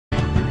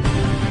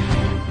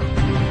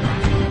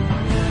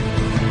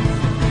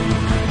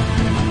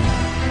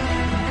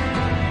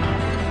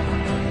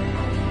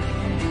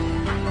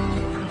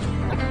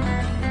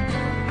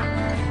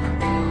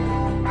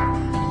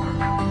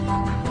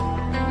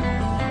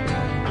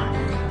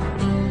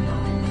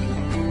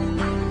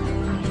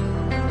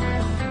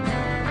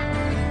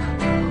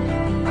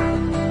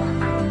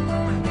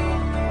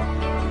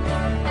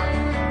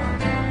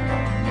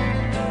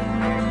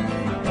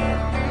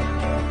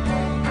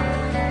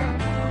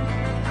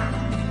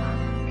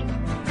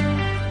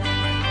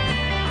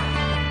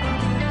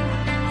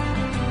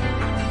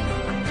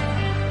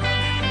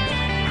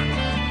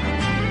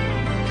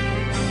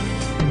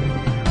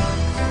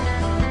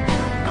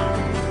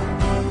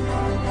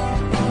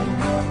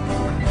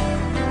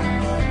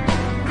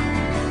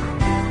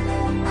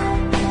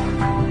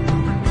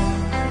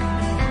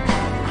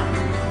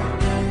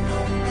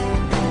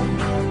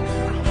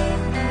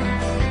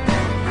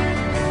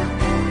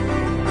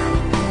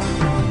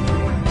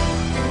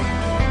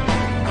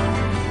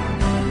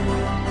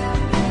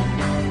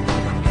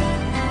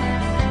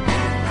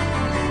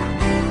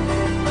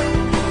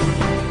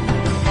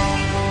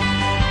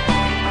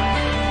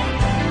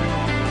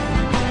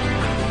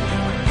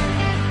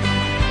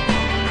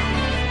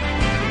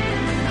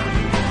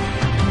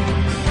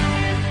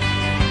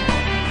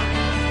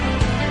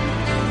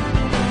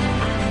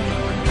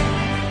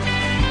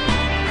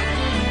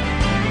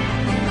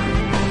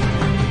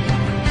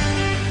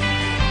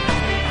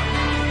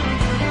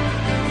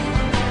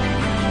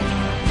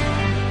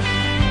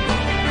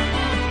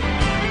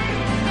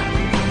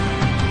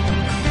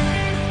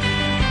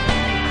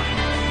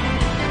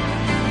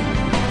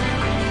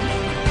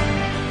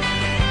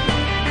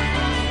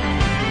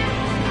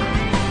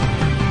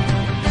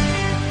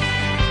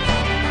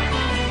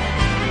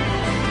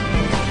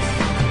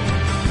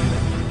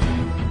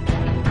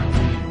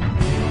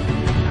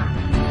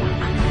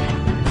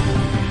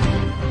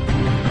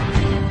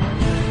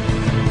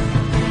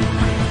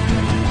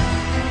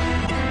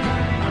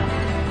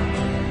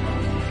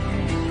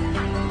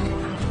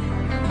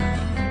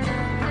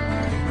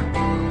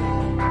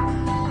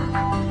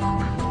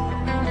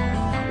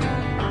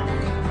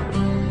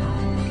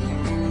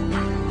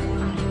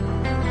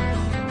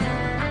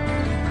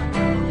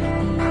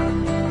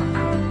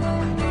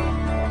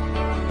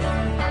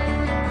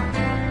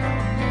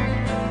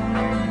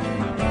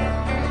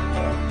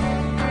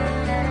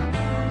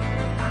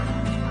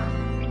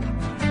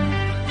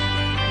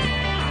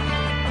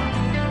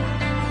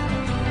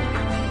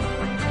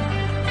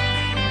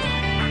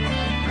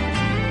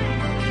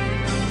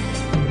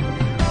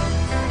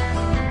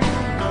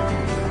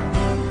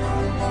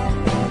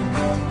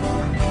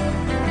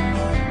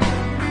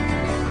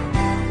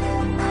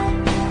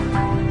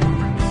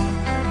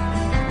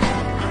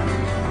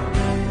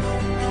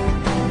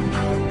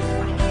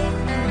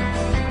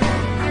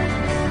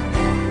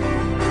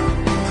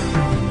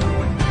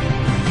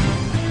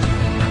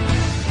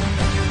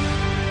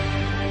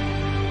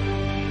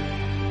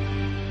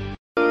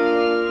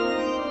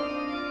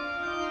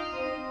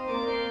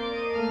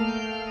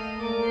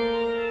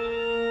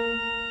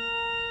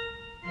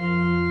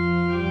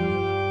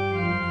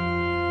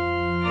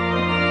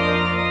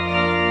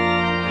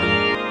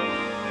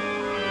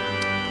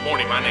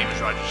name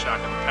is Roger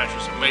Shock. I'm the pastor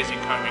of this amazing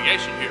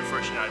congregation here at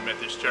First United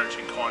Methodist Church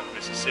in Corinth,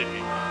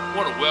 Mississippi. I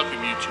want to welcome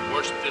you to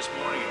worship this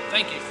morning and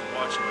thank you for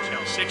watching on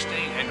Channel 16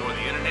 and or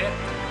the internet.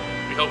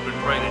 We hope and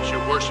pray that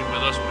your worship with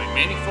us will be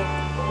meaningful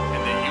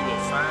and that you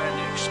will find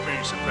and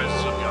experience the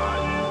presence of God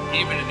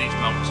even in these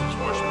moments as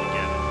worship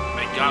together.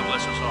 May God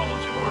bless us all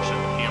as we worship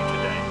Him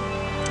today.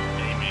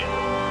 Amen.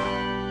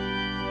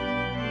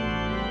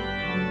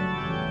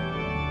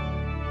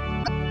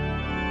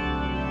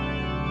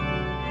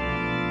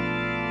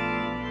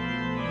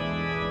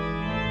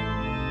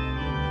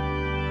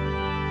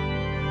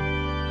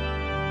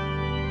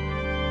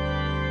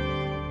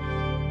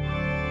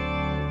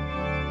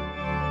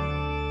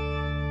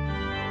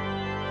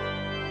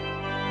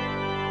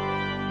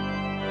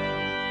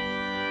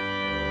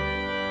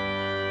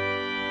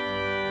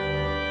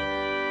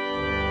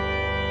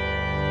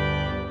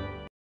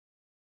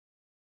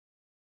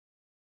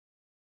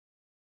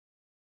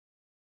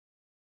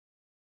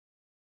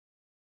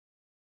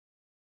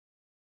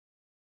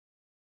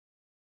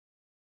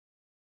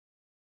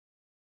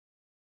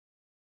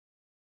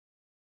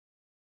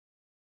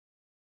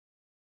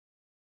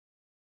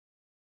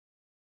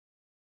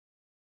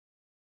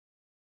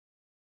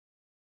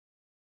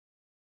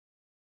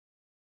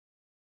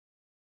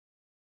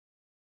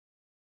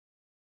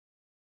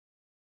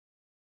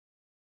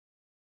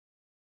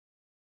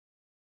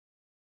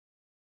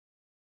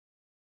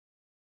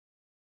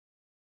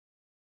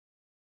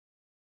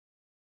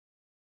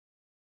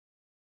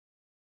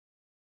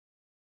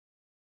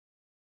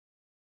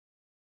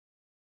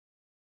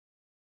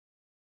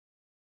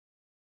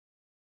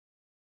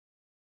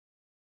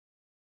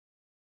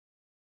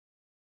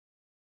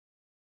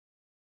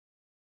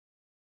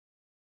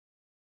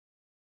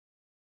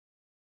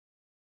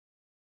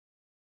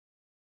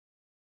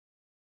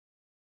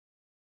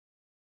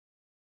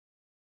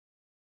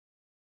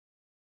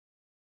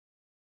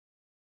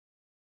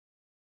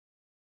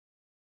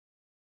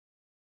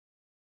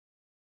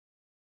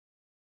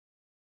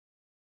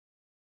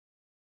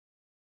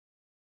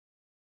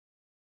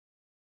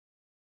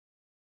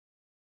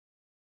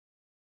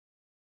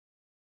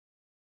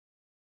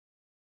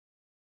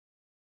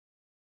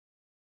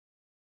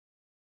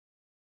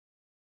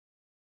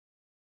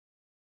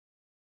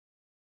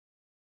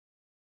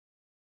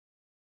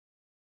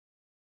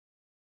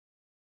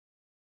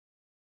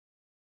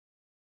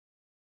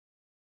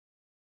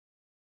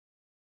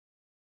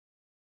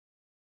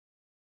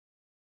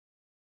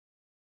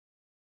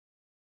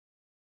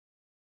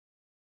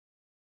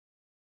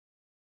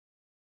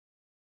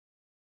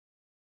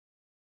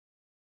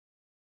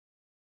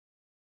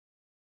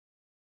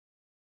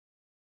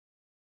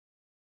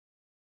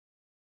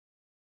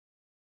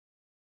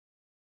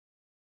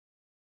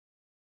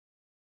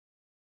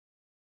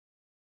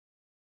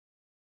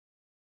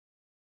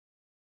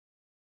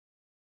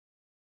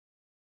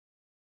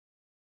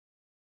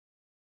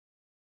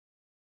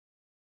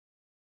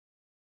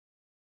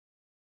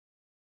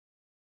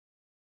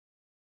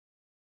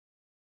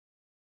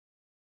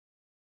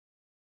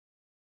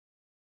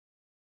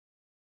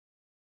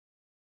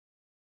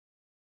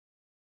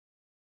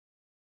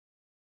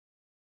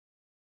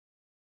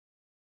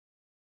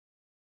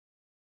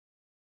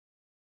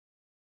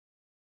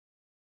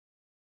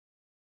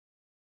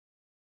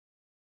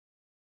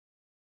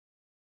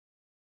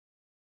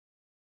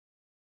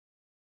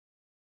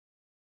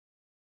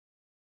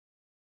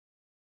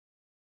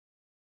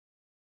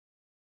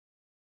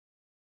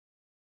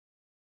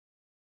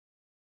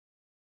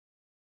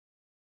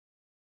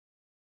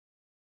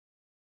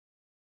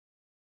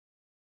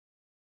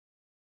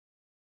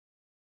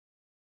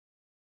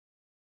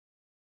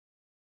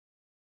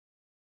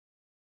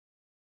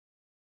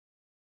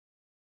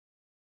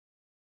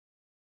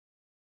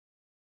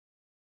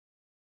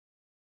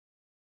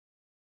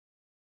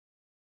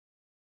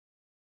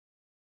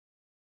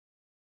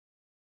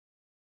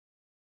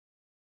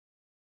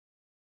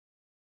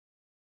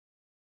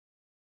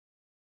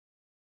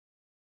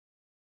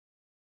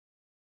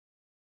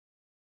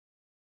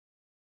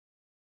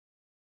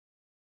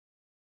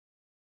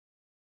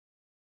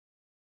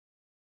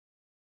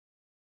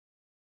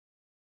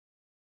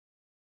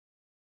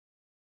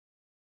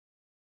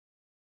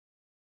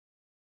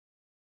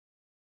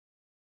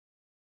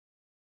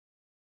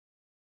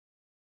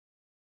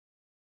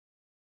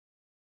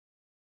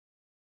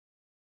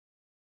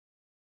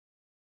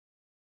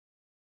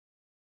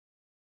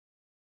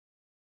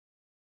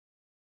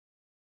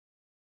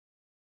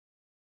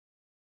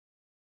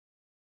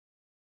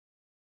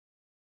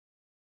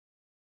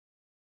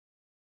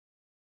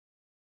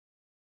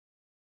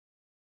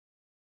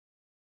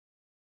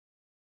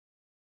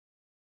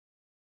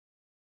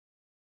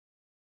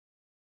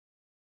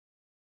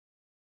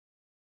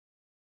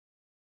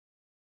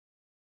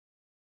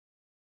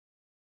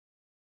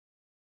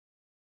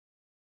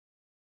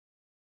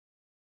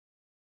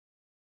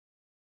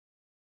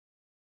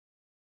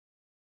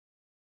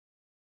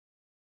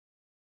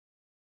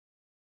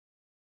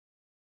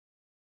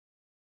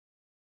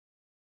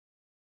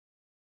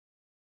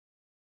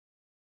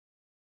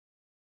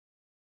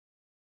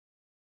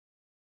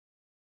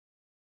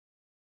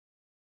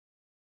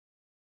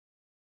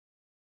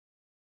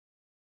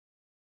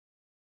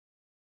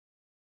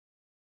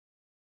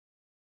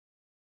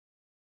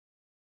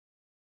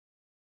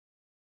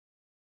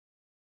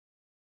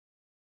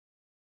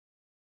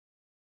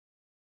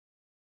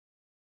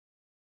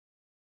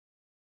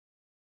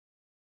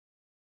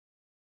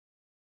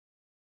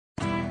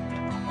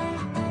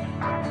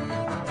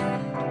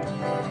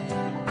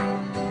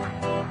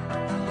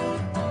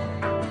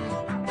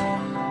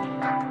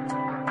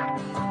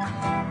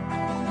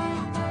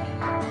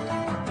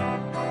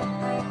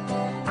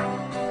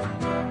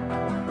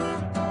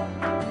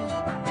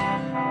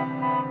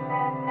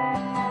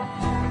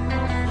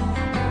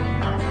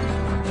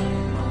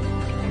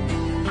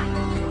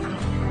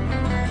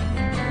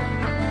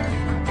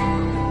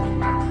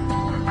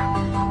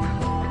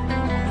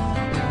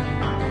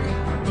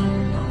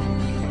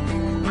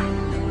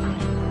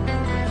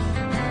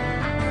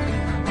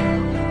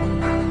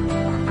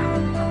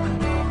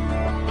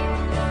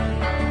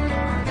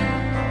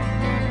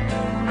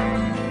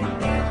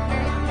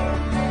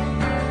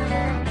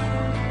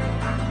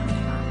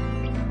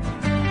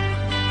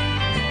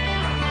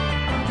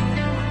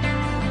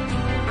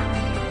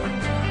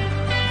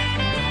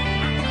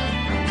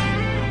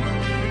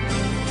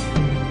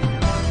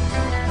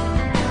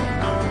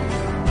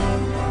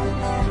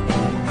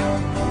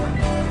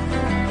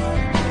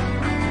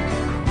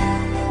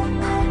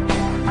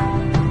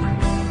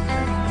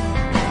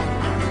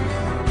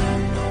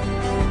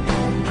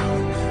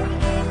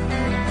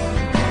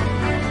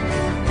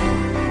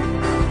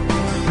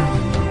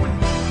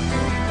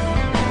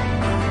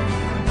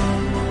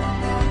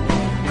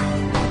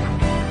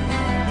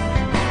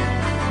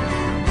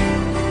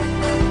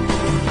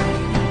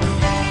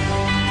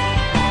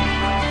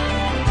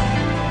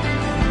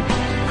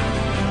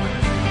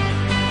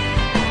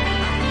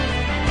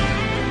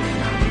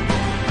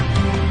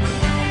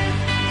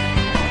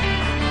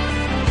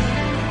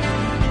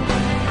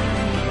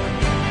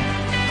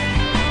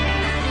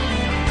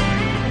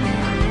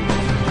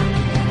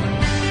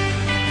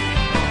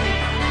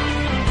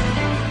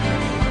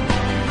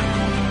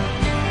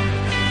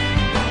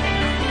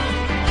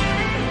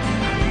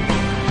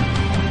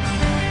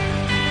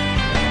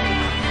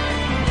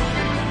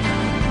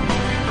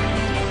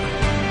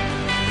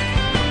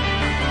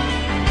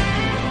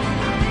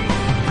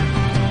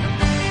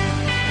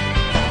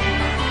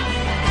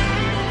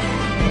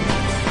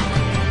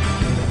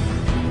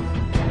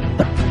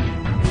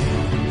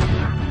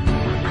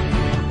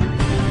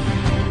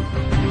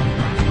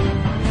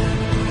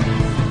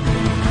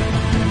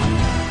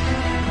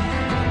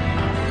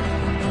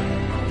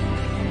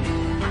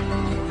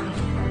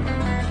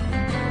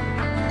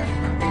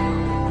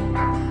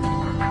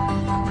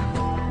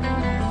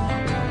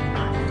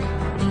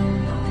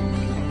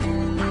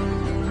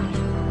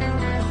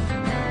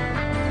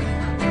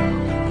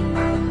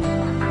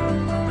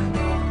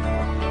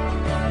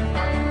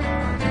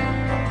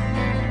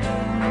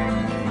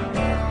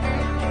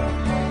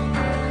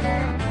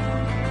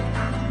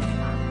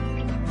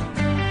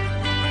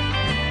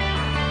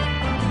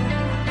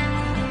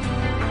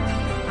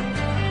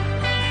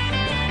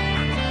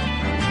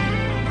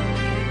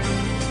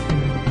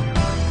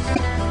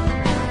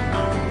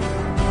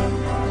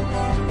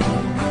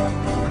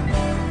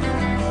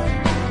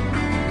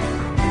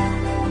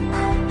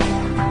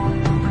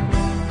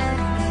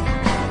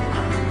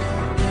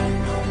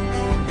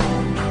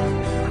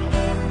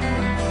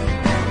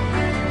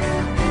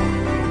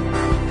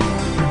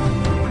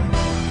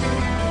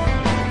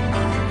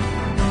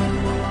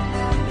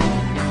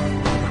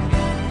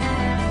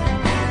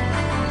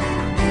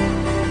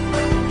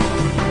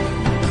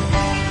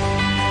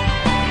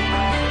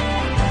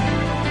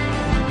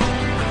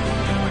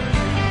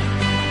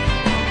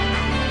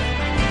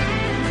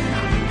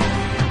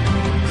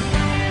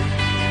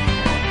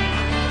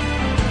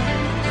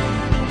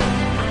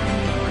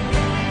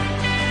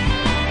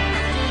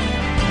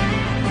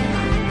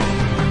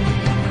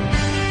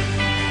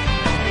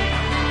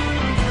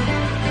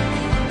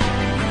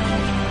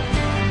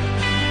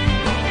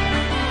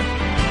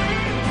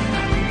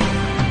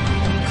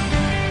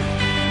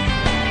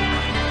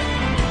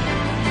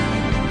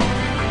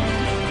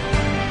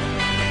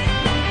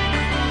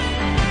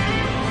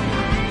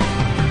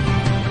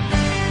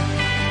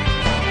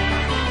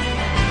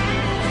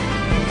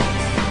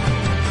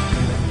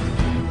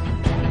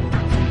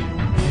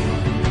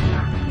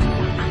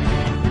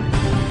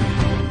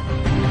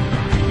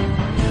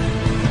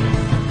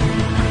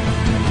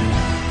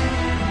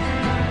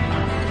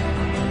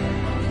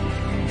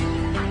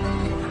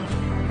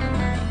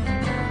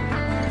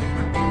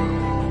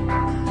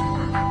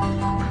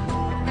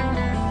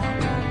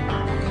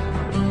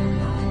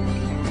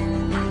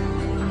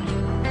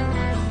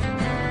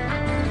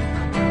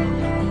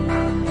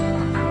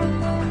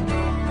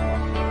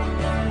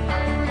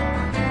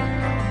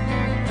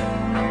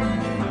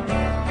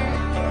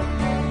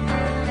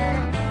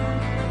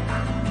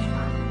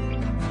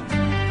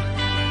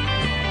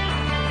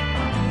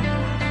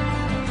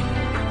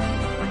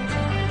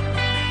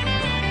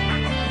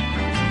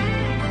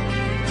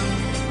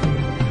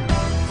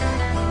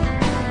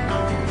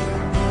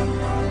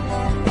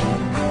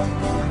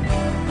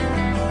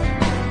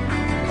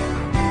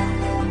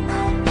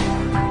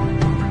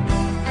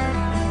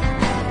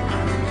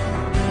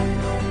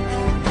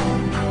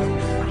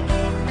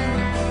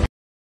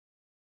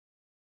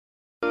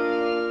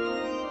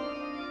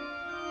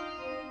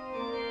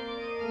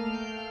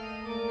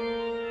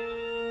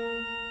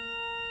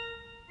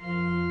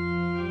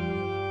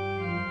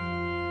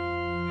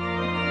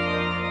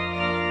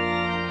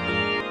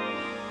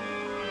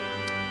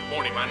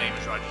 morning. My name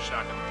is Roger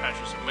Shock. I'm the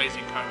pastor of this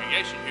amazing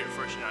congregation here at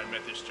First United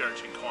Methodist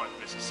Church in Corinth,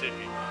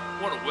 Mississippi. I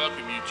want to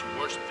welcome you to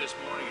worship this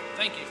morning and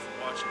thank you for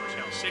watching on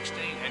Channel 16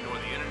 and or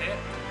the internet.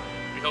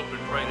 We hope and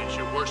pray that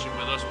your worship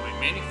with us will be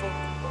meaningful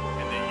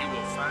and that you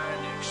will find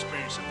and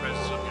experience the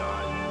presence of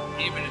God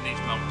even in these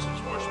moments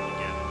as worship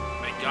together.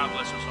 May God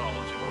bless us all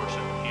as we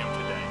worship Him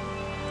today.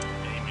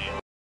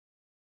 Amen.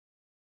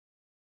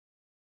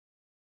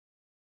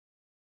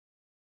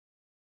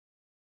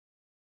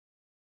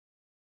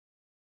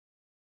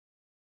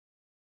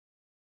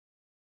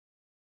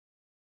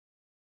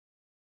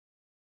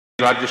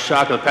 Roger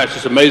Shock of the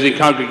pastor's amazing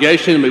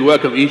congregation, and we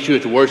welcome each of you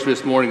to worship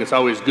this morning. It's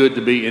always good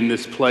to be in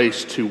this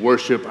place to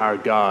worship our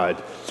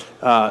God.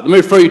 Let me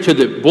refer you to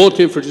the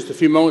bulletin for just a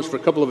few moments for a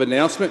couple of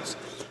announcements.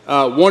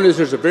 One is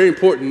there's a very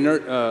important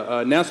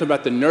announcement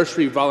about the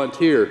nursery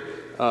volunteer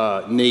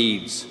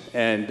needs,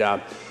 and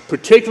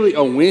particularly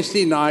on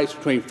Wednesday nights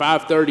between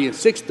 5:30 and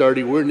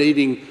 6:30, we're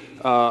needing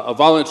a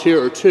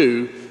volunteer or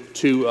two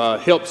to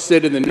help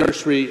sit in the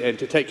nursery and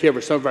to take care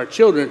of some of our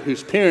children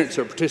whose parents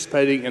are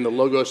participating in the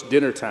Logos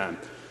dinner time.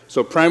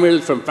 So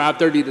primarily from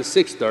 5:30 to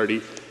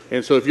 6:30.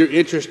 And so if you're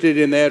interested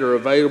in that or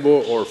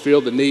available or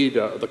feel the need,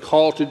 the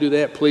call to do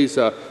that, please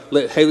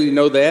let Haley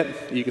know that.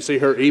 You can see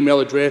her email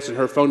address and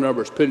her phone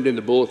number is put in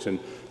the bulletin.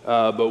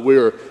 But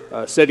we're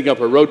setting up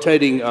a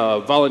rotating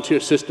volunteer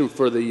system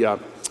for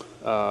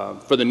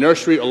the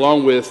nursery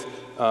along with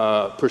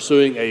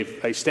pursuing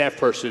a staff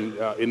person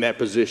in that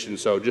position.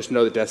 So just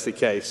know that that's the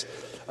case.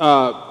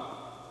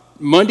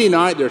 Monday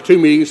night, there are two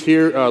meetings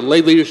here.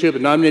 Lay leadership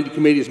and nominating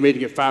committee is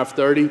meeting at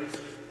 5:30.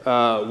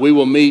 We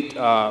will meet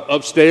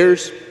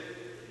upstairs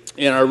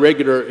in our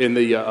regular, in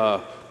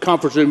the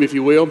conference room, if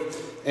you will.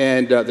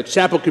 And the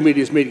chapel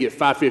committee is meeting at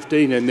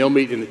 5:15, and they'll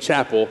meet in the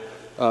chapel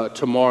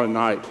tomorrow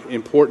night.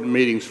 Important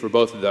meetings for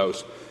both of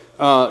those.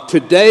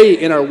 Today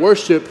in our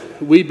worship,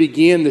 we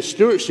begin the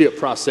stewardship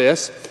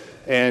process.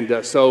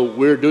 And so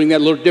we're doing that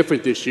a little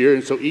different this year.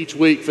 And so each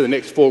week for the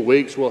next 4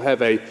 weeks, we'll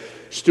have a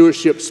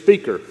stewardship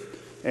speaker.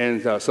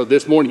 And so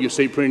this morning, you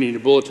see printing in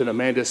your bulletin,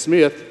 Amanda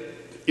Smith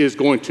is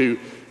going to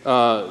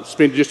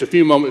spend just a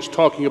few moments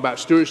talking about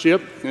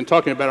stewardship and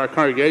talking about our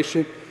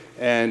congregation.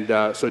 And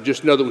so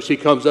just know that when she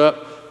comes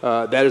up,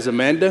 that is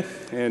Amanda.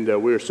 And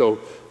we're so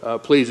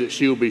pleased that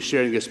she will be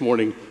sharing this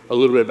morning a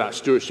little bit about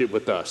stewardship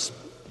with us.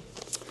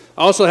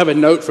 I also have a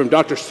note from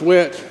Dr.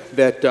 Sweat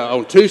that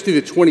on Tuesday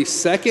the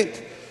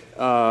 22nd,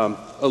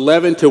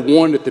 11 to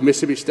 1 at the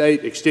Mississippi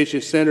State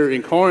Extension Center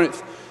in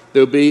Corinth,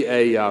 there'll be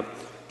a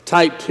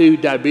type 2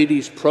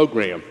 diabetes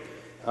program.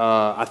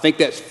 I think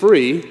that's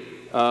free,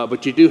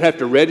 but you do have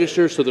to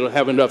register so they'll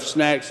have enough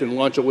snacks and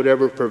lunch or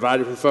whatever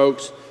provided for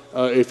folks.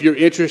 If you're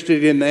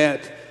interested in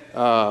that,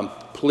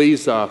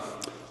 please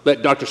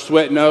let Dr.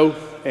 Sweat know,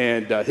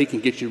 and he can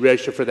get you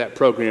registered for that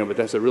program, but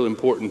that's a really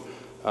important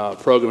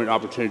program and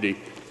opportunity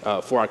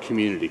for our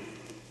community.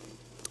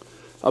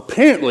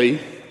 Apparently,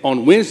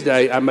 on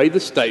Wednesday, I made the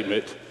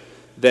statement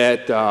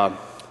that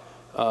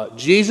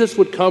Jesus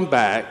would come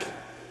back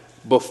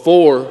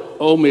before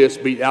Ole Miss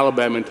beat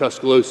Alabama in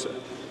Tuscaloosa.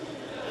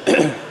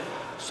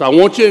 So I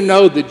want you to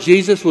know that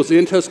Jesus was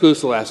in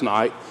Tuscaloosa last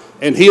night,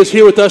 and he is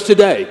here with us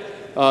today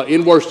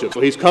in worship.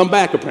 So he's come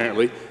back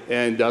apparently,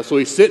 and so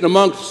he's sitting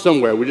amongst us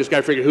somewhere. We just got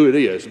to figure who it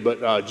is.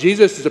 But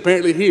Jesus is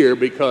apparently here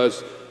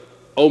because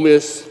Ole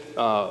Miss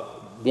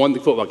won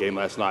the football game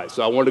last night.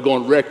 So I wanted to go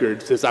on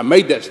record since I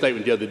made that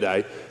statement the other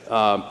day.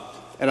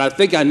 And I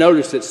think I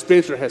noticed that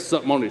Spencer has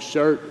something on his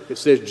shirt. It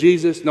says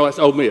Jesus. No, that's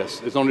Ole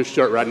Miss. It's on his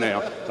shirt right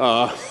now.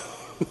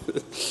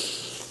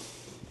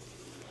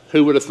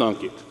 Who would have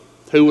thunk it?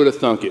 Who would have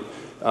thunk it?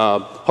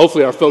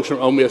 Hopefully our folks from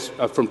Ole Miss,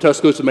 from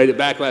Tuscaloosa made it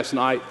back last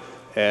night.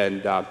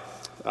 And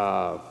what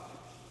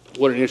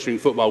an interesting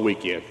football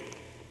weekend.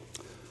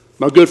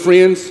 My good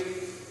friends,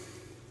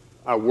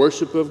 our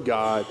worship of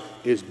God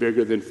is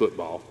bigger than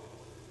football.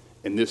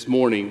 And this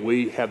morning,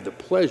 we have the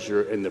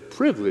pleasure and the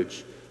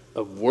privilege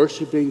of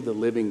worshiping the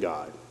living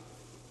God.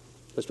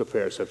 Let's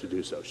prepare ourselves to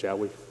do so, shall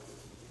we?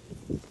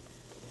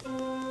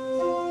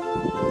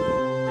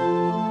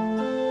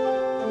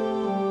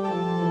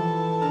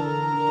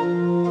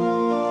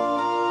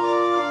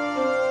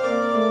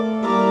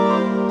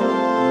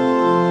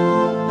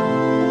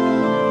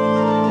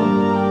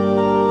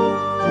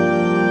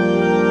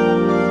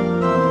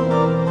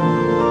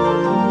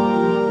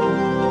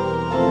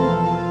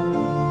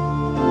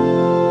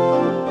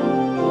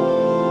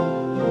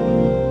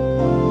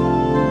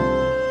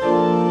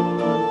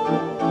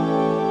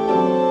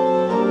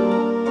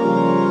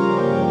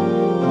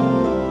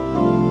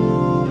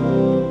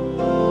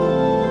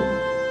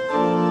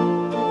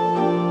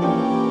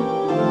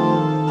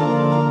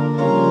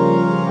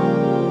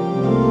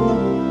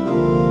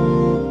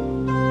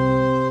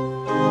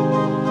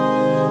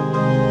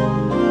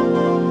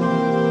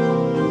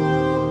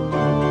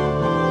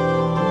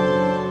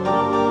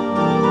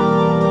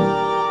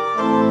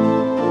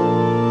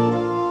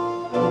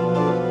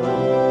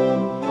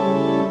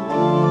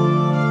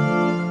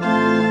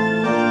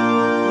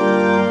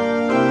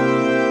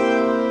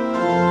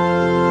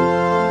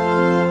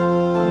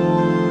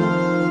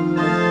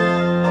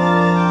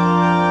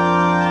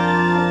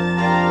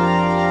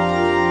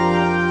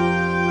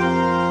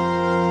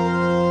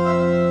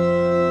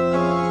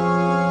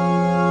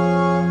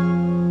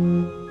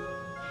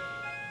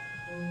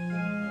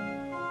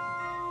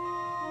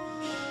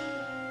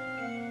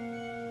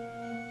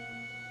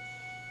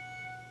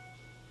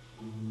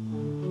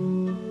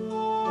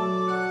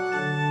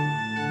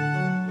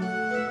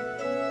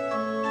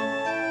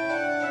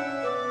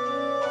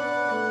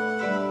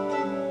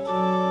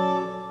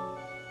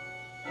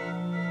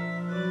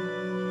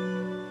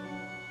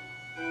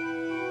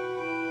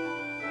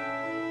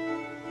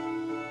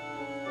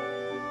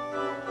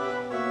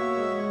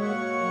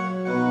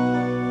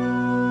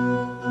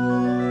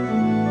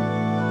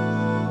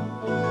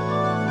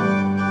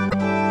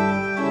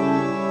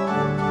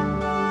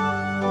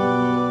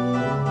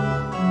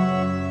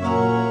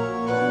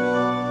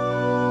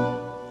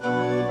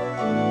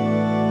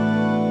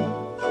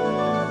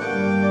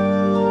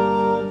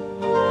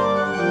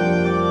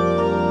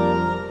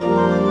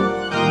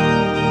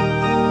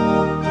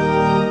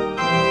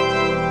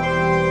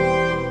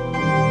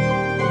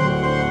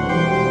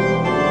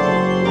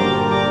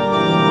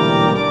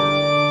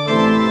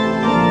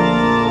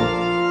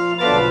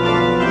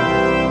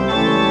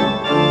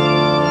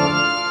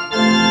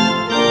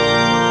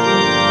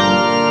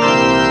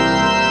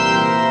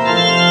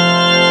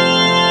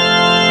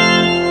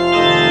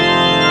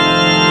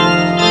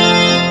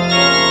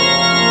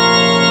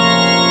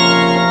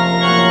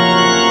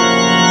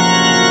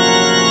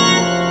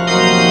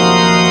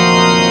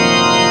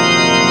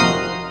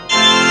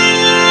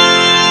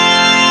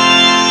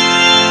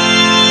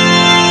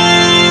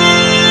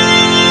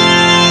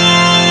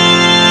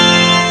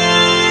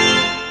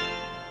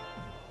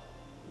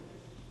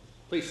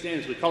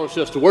 call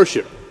ourselves to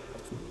worship.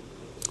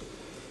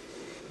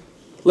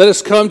 Let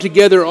us come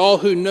together, all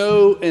who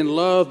know and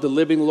love the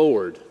living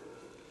Lord.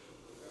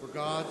 For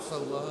God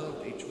so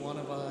loved each one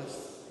of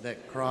us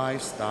that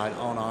Christ died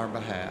on our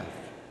behalf.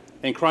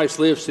 And Christ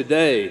lives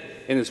today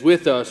and is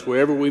with us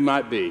wherever we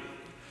might be.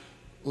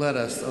 Let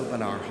us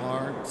open our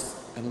hearts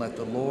and let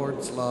the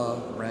Lord's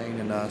love reign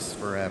in us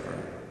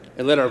forever.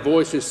 And let our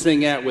voices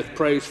sing out with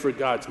praise for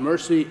God's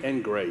mercy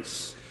and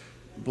grace.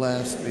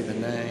 Blessed be the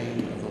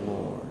name of the Lord.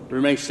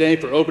 Remain standing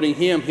for opening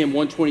hymn, hymn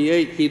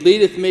 128. He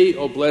leadeth me,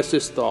 O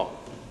blessed thought.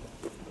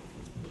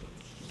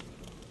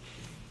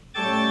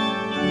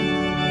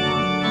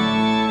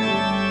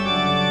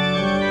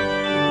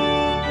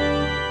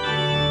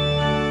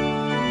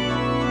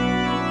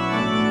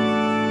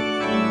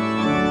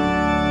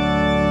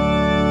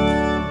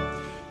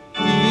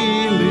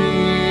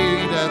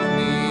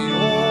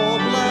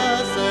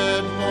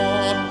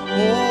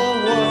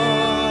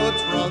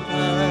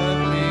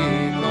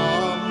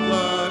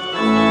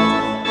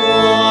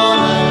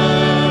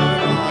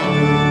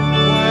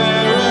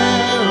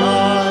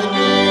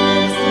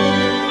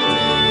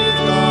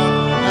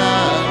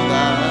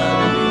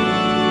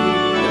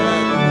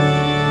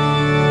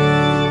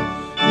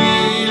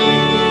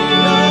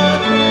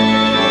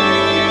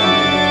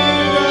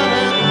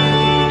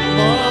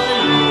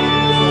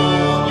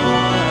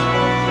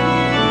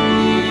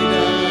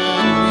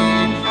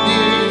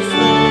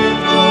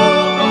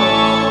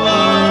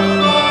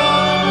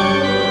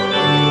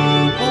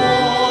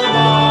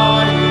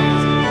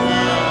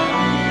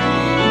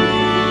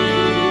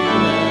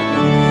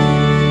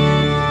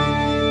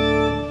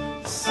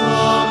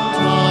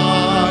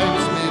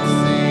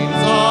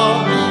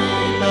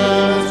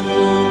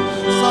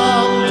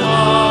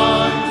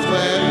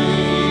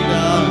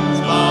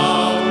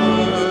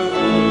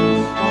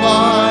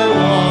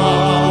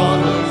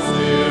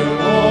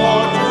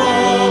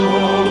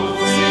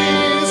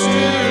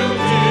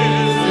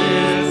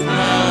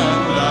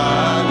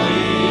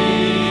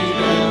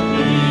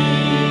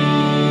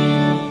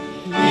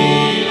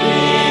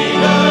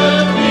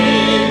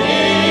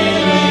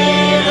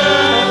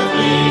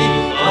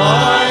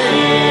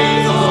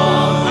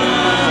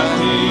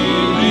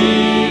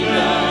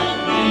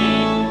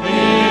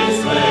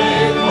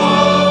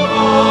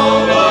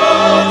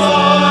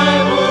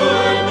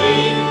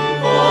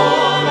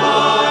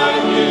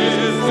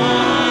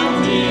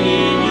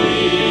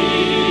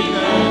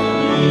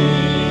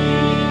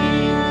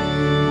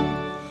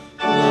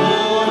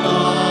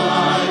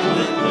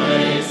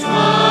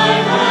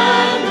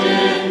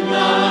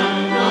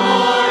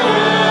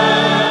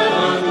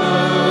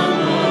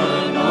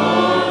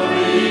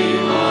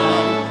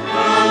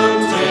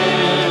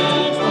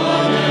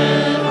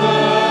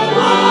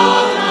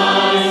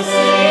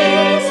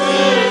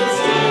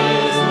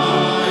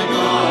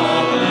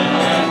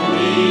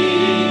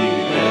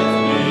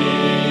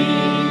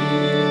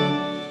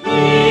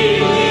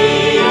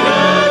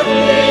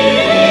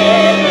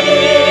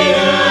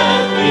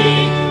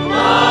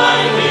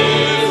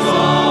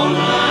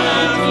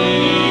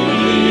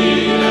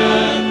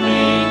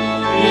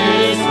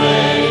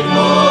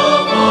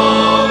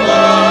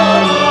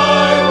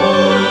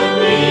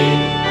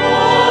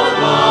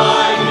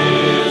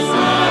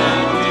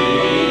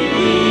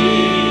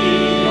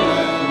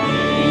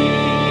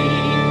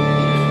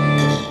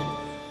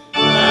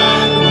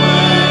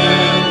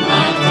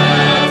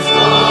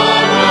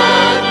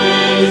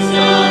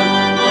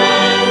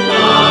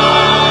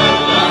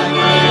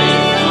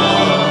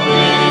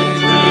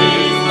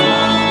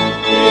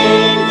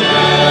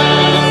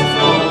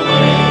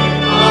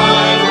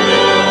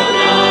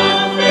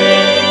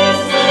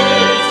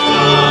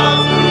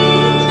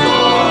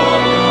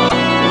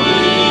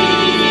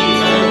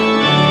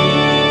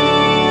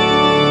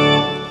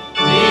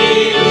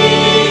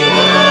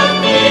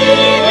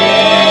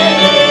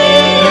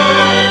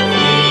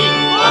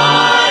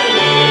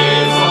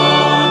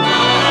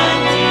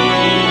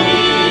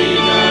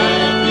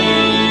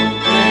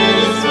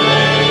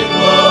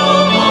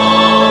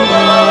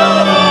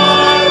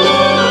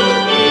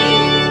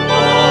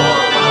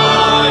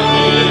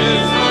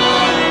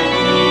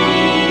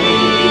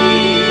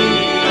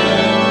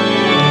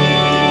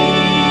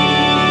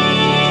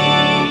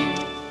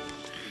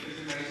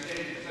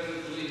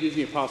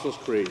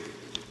 Apostles' Creed.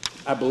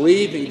 I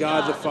believe in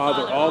God the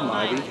Father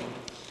Almighty,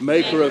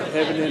 maker of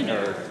heaven and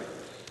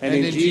earth, and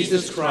in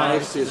Jesus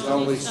Christ, his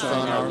only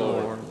Son, our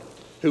Lord,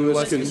 who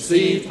was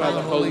conceived by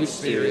the Holy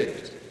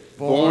Spirit,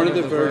 born of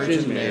the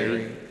Virgin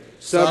Mary,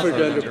 suffered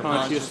under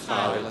Pontius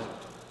Pilate,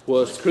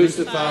 was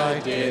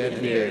crucified, dead,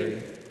 and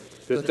buried.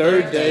 The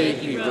third day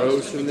he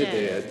rose from the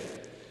dead.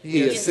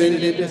 He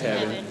ascended into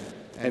heaven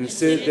and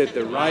sitteth at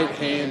the right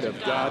hand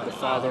of God the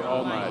Father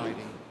Almighty.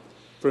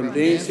 From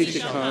thence he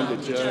shall come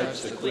to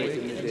judge the quick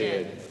and the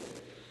dead.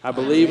 I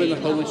believe in the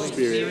Holy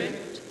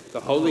Spirit, the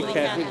Holy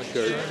Catholic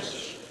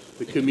Church,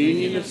 the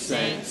communion of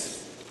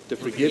saints, the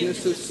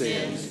forgiveness of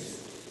sins,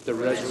 the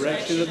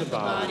resurrection of the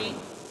body,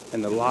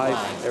 and the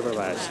life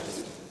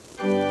everlasting.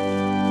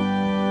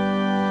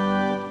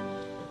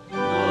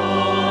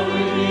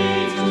 Glory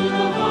be to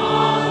the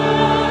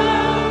Father,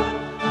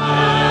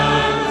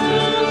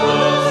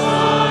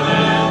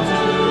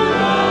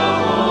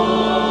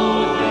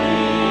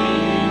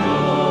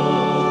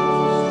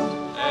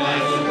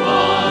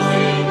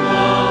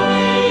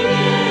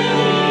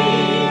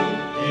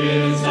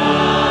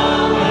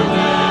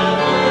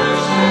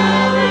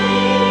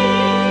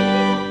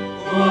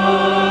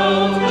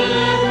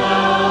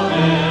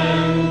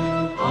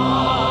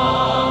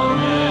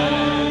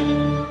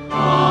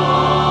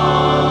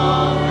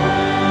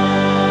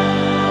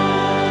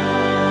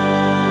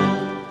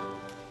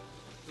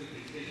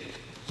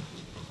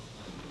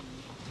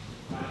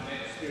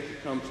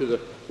 to the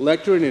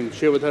lectern and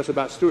share with us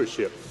about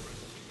stewardship.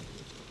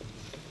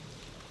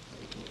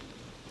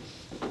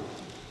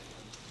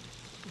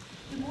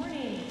 Good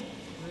morning.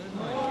 Good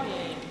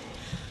morning.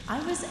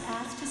 I was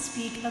asked to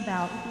speak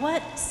about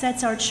what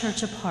sets our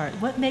church apart,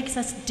 what makes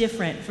us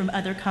different from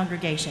other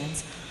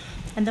congregations.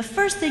 And the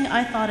first thing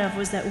I thought of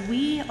was that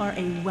we are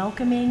a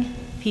welcoming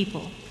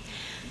people.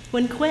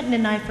 When Quentin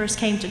and I first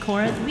came to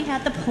Corinth, we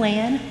had the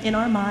plan in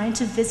our mind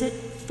to visit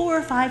 4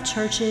 or 5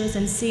 churches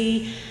and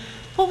see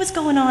what was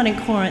going on in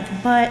Corinth,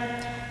 but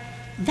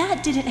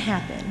that didn't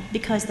happen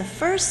because the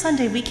first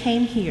Sunday we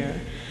came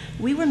here,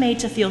 we were made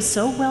to feel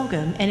so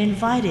welcome and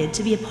invited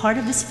to be a part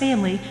of this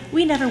family,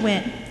 we never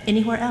went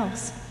anywhere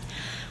else.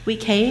 We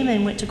came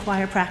and went to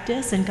choir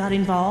practice and got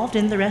involved,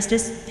 and the rest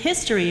is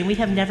history, and we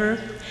have never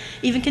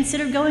even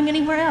considered going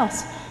anywhere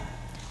else.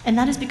 And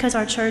that is because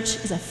our church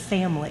is a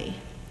family.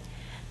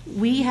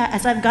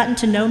 As I've gotten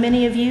to know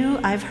many of you,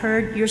 I've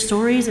heard your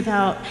stories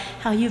about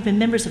how you've been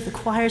members of the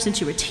choir since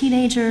you were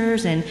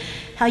teenagers and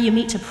how you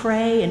meet to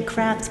pray and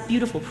craft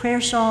beautiful prayer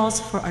shawls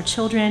for our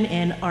children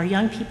and our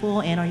young people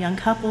and our young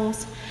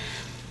couples,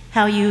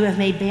 how you have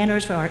made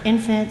banners for our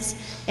infants,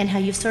 and how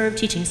you've served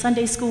teaching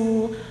Sunday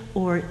school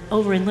or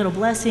over in Little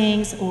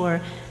Blessings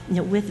or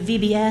with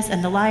VBS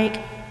and the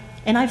like.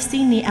 And I've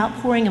seen the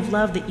outpouring of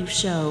love that you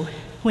show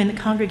when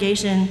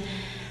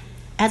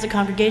as a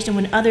congregation,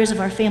 when others of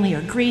our family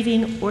are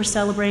grieving or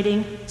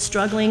celebrating,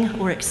 struggling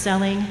or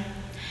excelling.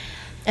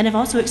 And I've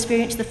also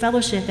experienced the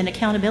fellowship and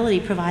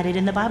accountability provided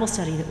in the Bible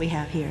study that we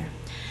have here.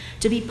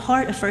 To be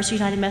part of First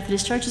United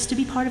Methodist Church is to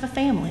be part of a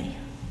family.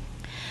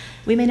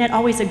 We may not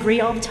always agree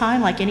all the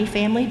time like any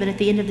family, but at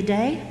the end of the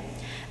day,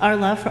 our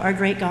love for our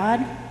great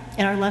God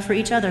and our love for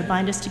each other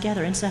bind us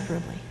together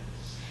inseparably.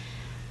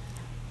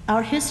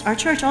 Our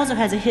church also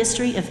has a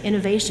history of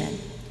innovation.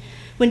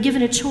 When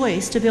given a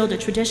choice to build a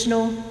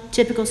traditional,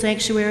 typical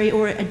sanctuary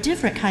or a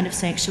different kind of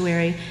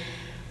sanctuary,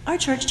 our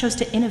church chose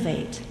to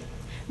innovate.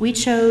 We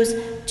chose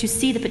to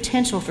see the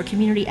potential for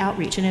community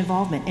outreach and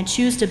involvement and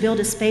choose to build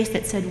a space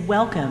that said,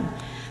 welcome,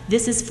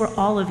 this is for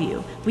all of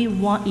you. We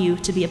want you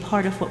to be a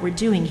part of what we're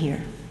doing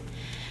here.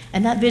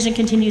 And that vision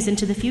continues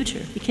into the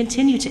future. We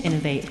continue to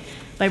innovate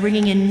by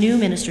bringing in new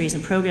ministries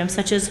and programs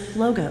such as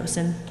Logos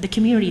and the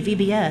Community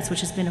VBS,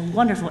 which has been a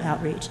wonderful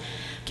outreach,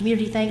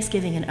 Community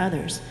Thanksgiving and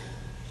others.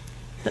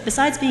 But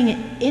besides being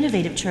an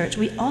innovative church,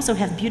 we also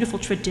have beautiful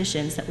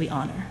traditions that we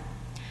honor.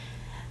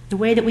 The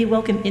way that we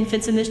welcome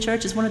infants in this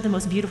church is one of the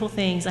most beautiful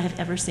things I have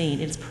ever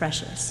seen. It is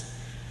precious.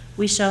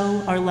 We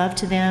show our love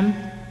to them,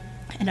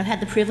 and I've had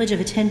the privilege of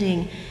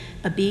attending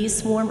a bees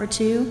swarm or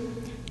 2,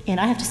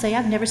 and I have to say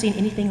I've never seen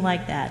anything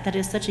like that. That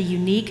is such a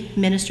unique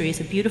ministry.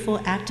 It's a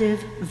beautiful,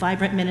 active,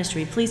 vibrant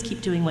ministry. Please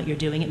keep doing what you're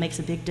doing. It makes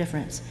a big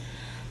difference.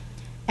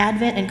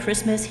 Advent and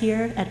Christmas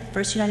here at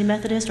First United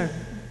Methodist are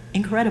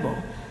incredible.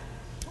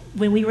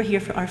 When we were here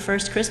for our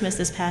first Christmas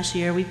this past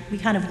year, we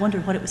kind of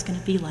wondered what it was going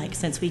to be like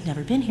since we'd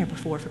never been here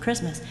before for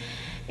Christmas.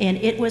 And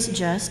it was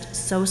just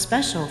so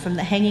special, from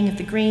the hanging of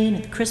the green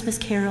and the Christmas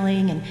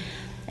caroling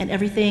and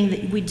everything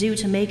that we do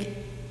to make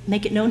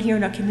it known here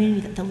in our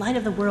community that the light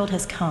of the world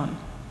has come.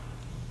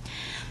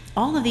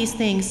 All of these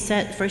things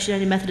set First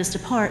United Methodist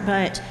apart,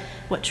 but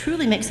what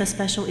truly makes us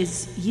special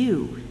is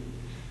you.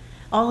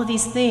 All of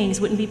these things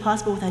wouldn't be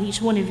possible without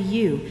each one of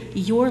you.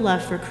 Your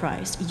love for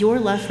Christ, your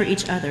love for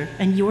each other,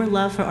 and your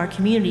love for our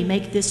community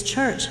make this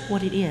church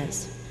what it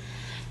is.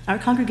 Our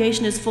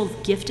congregation is full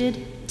of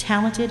gifted,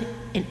 talented,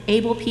 and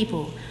able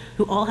people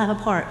who all have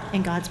a part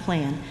in God's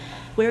plan.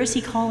 Where is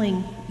He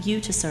calling you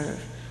to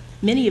serve?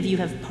 Many of you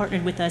have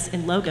partnered with us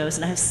in Logos,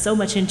 and I have so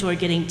much enjoyed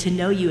getting to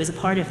know you as a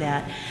part of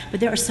that. But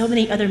there are so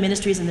many other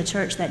ministries in the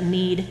church that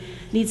need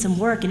some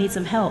work and need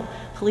some help.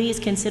 Please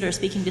consider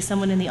speaking to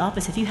someone in the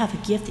office. If you have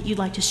a gift that you'd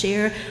like to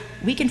share,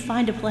 we can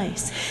find a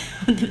place.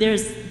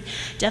 There's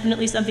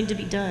definitely something to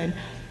be done.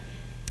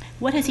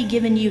 What has He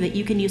given you that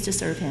you can use to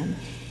serve Him?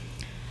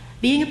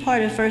 Being a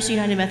part of First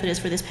United Methodist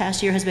for this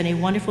past year has been a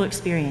wonderful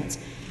experience.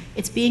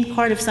 It's being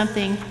part of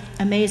something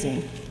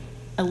amazing,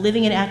 a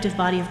living and active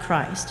body of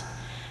Christ.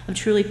 I'm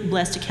truly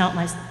blessed to count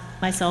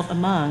myself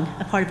among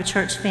a part of a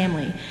church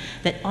family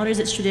that honors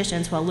its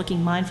traditions while looking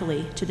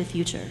mindfully to the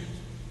future.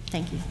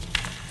 Thank you.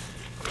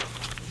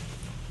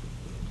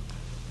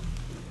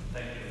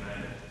 Thank you,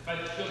 Amanda.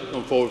 Invite the children to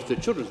come forward with the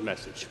children's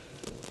message.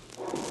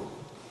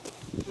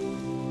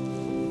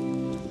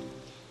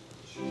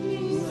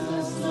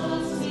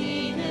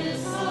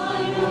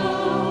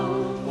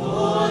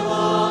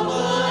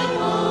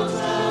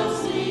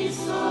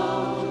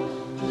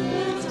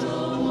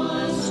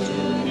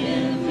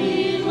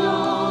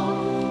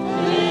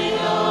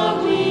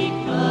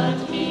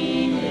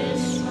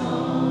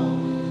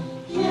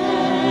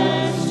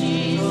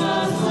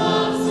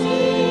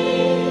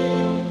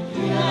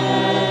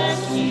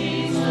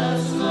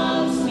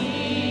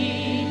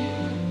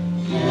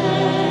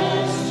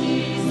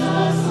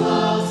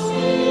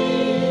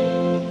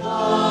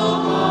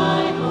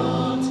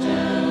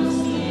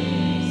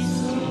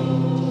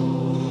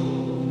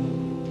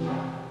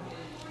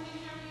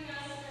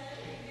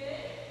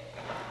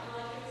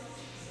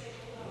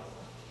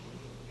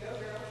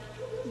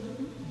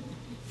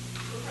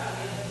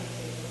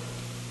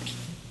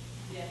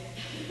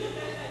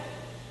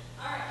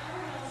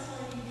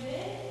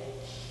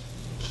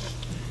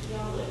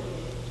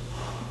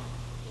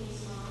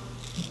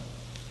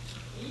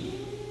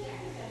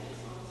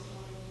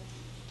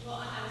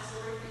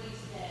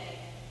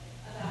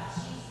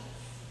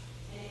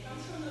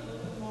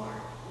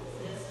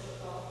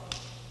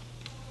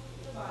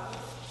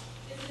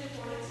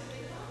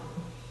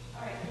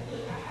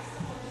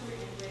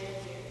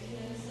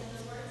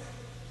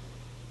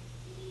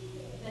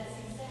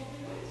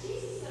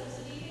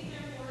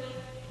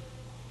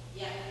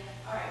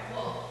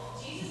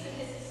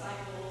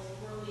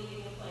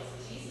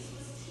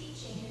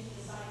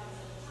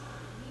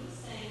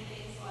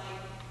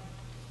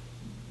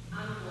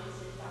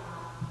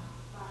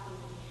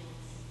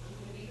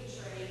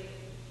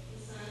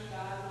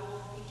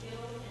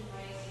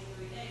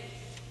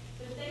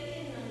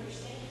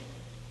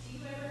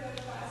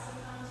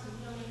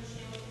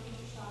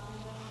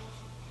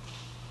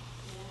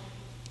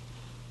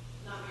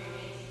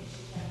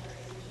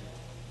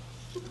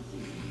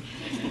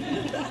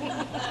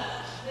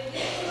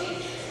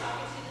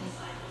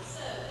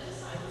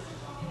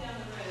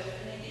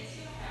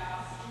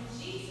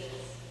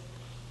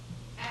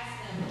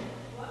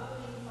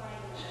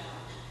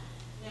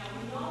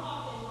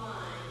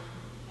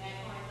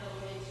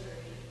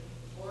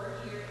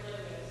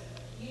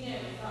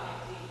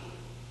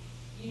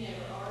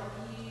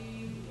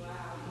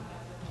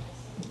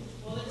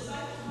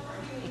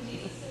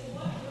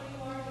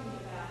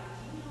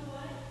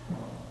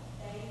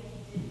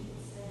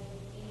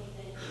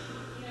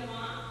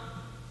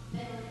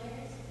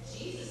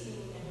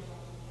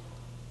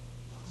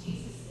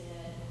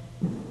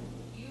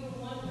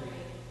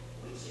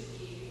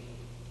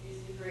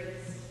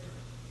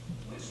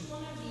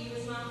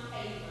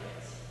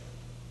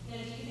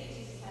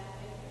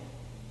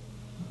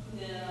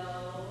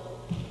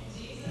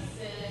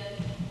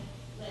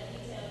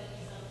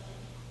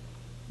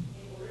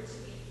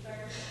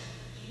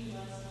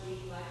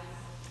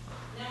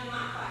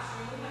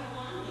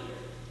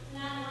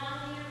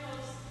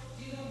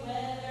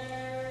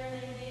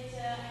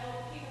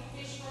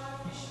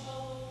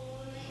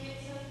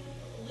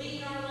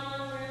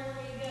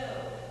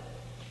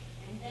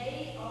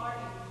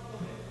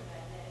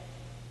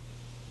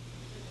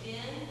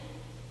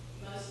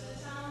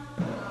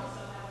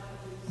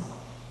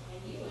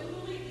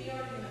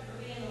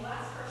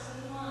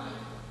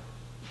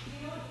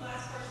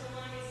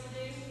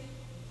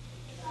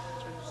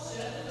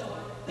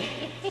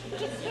 And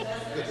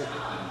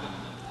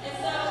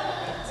so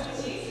when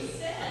Jesus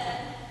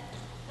said,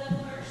 the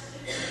first to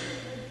be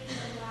would be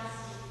the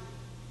last to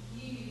be,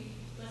 you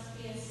must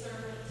be a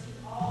servant to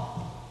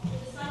all. The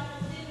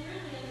disciples didn't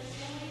really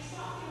understand what he's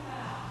talking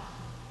about.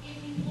 If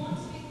you want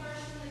to be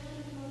first in the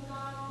kingdom of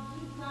God,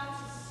 you've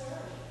got to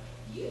serve.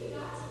 You've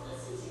got to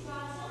listen to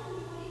God telling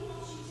you what he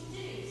wants you to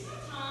do.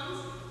 Sometimes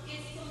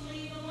it's to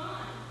leave the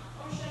line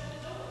or shut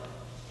the door.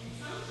 And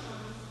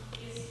sometimes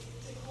it's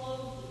to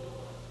close the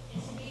door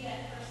and to be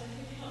that person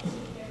who helps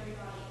with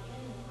everybody in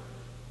the line.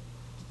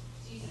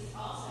 Jesus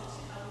also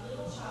took a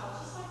little child,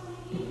 just like one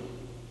of you,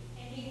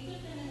 and he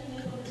put them in the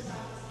middle of the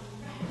disciples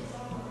and wrapped his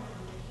arm around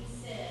them. He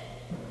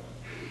said,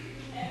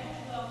 whoever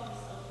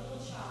welcomes a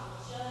little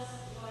child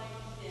just like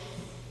this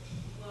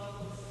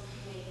welcomes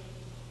me.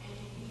 And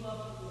if you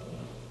welcome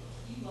me,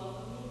 you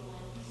welcome the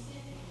one who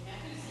sent me. Now,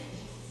 who sent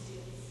Jesus to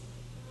us?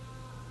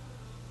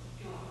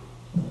 God.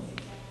 That's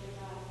exactly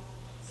right.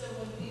 So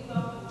when we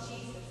welcome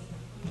Jesus,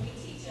 when we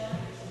teach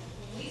others,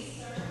 when we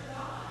serve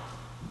God,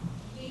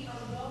 we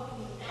are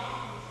welcoming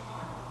God into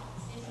our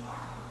lives, into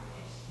our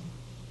congregation.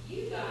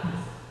 You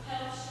guys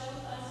help show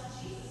us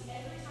Jesus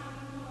every time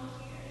you come up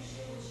here and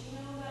share what you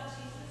know about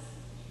Jesus.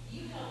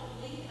 You help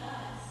lead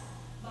us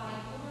by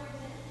your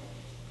example.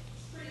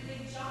 It's a pretty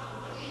big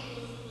job. What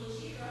people is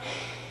you, right?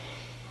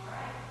 All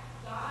right.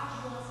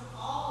 God wants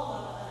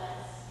all of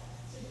us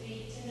to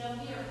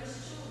know we are his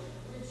children.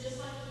 We're just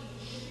like you.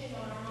 We depend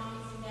on our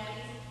mommies and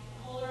daddies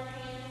to hold our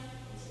hands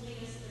and to lead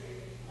us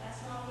through.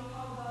 That's why we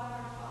call God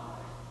our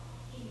Father.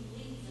 He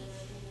leads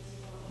us in this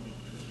world. You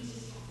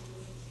just have to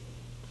listen to him.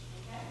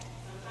 Okay?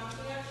 Sometimes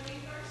we have to be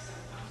first,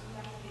 sometimes we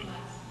have to be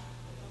last.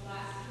 But the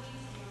last of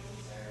these and those who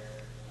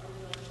serve are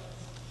really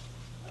close.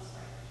 Let's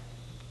pray.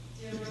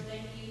 Dear Lord,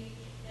 thank you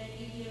that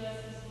you give us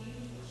these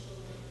beautiful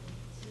children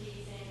to be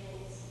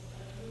examples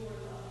of your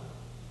love.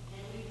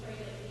 And we pray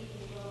that we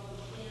can welcome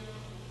them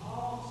and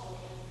all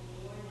children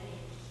in your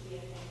name to be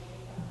a family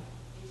of God.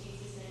 In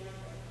Jesus' name I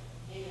pray.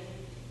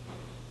 Amen.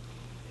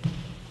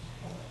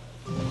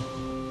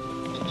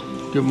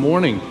 Good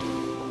morning.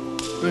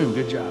 Boom,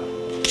 good job.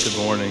 Good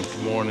morning.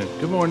 Good morning.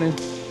 Good morning.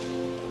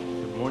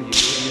 Good morning.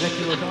 You like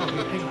your little dog?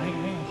 Hang on.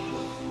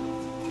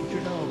 What's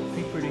your dog?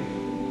 Be pretty.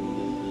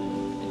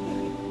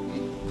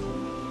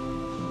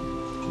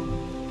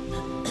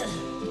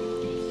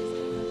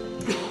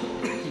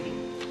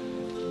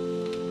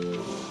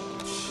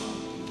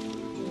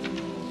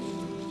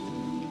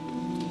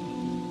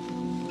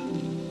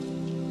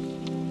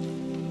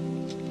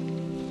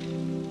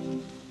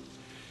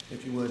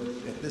 If you would,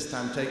 at this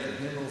time, take your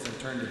hymnals and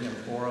turn to hymn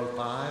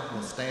 405.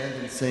 We'll stand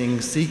and sing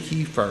Seek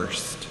Ye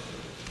First.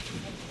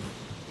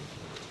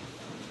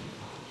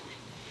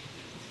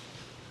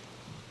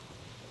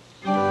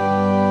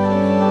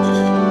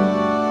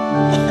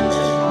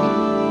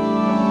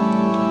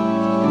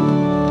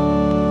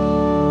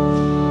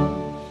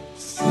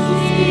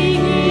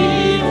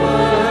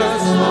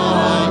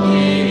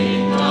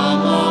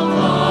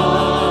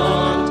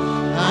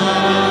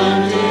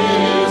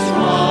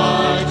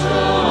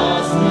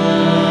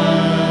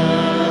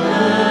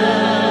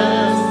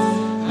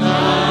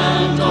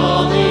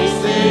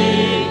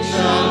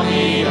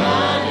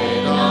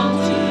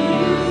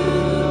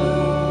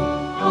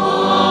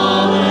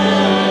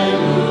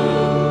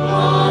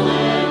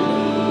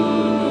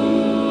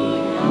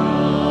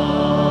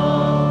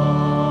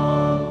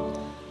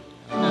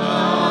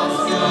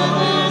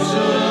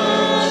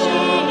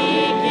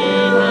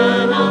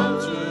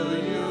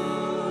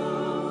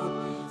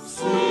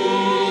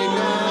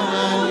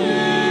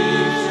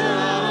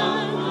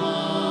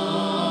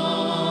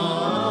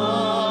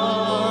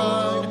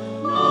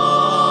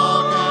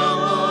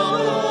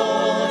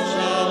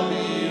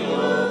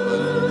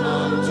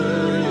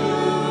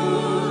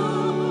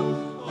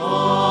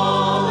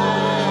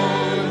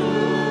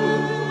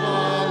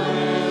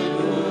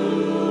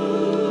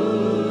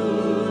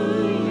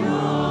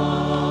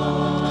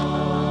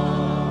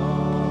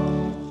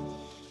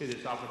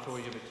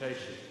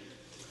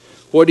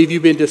 What have you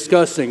been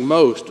discussing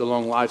most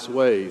along life's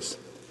ways?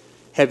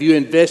 Have you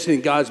invested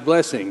in God's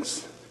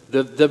blessings,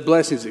 the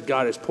blessings that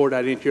God has poured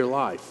out into your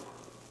life?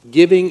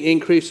 Giving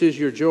increases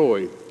your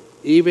joy,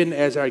 even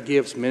as our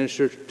gifts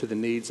minister to the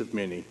needs of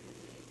many.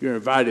 You're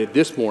invited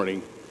this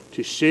morning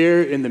to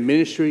share in the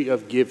ministry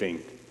of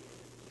giving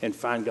and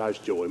find God's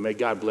joy. May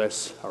God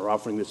bless our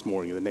offering this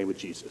morning in the name of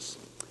Jesus.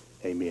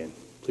 Amen.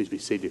 Please be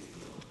seated.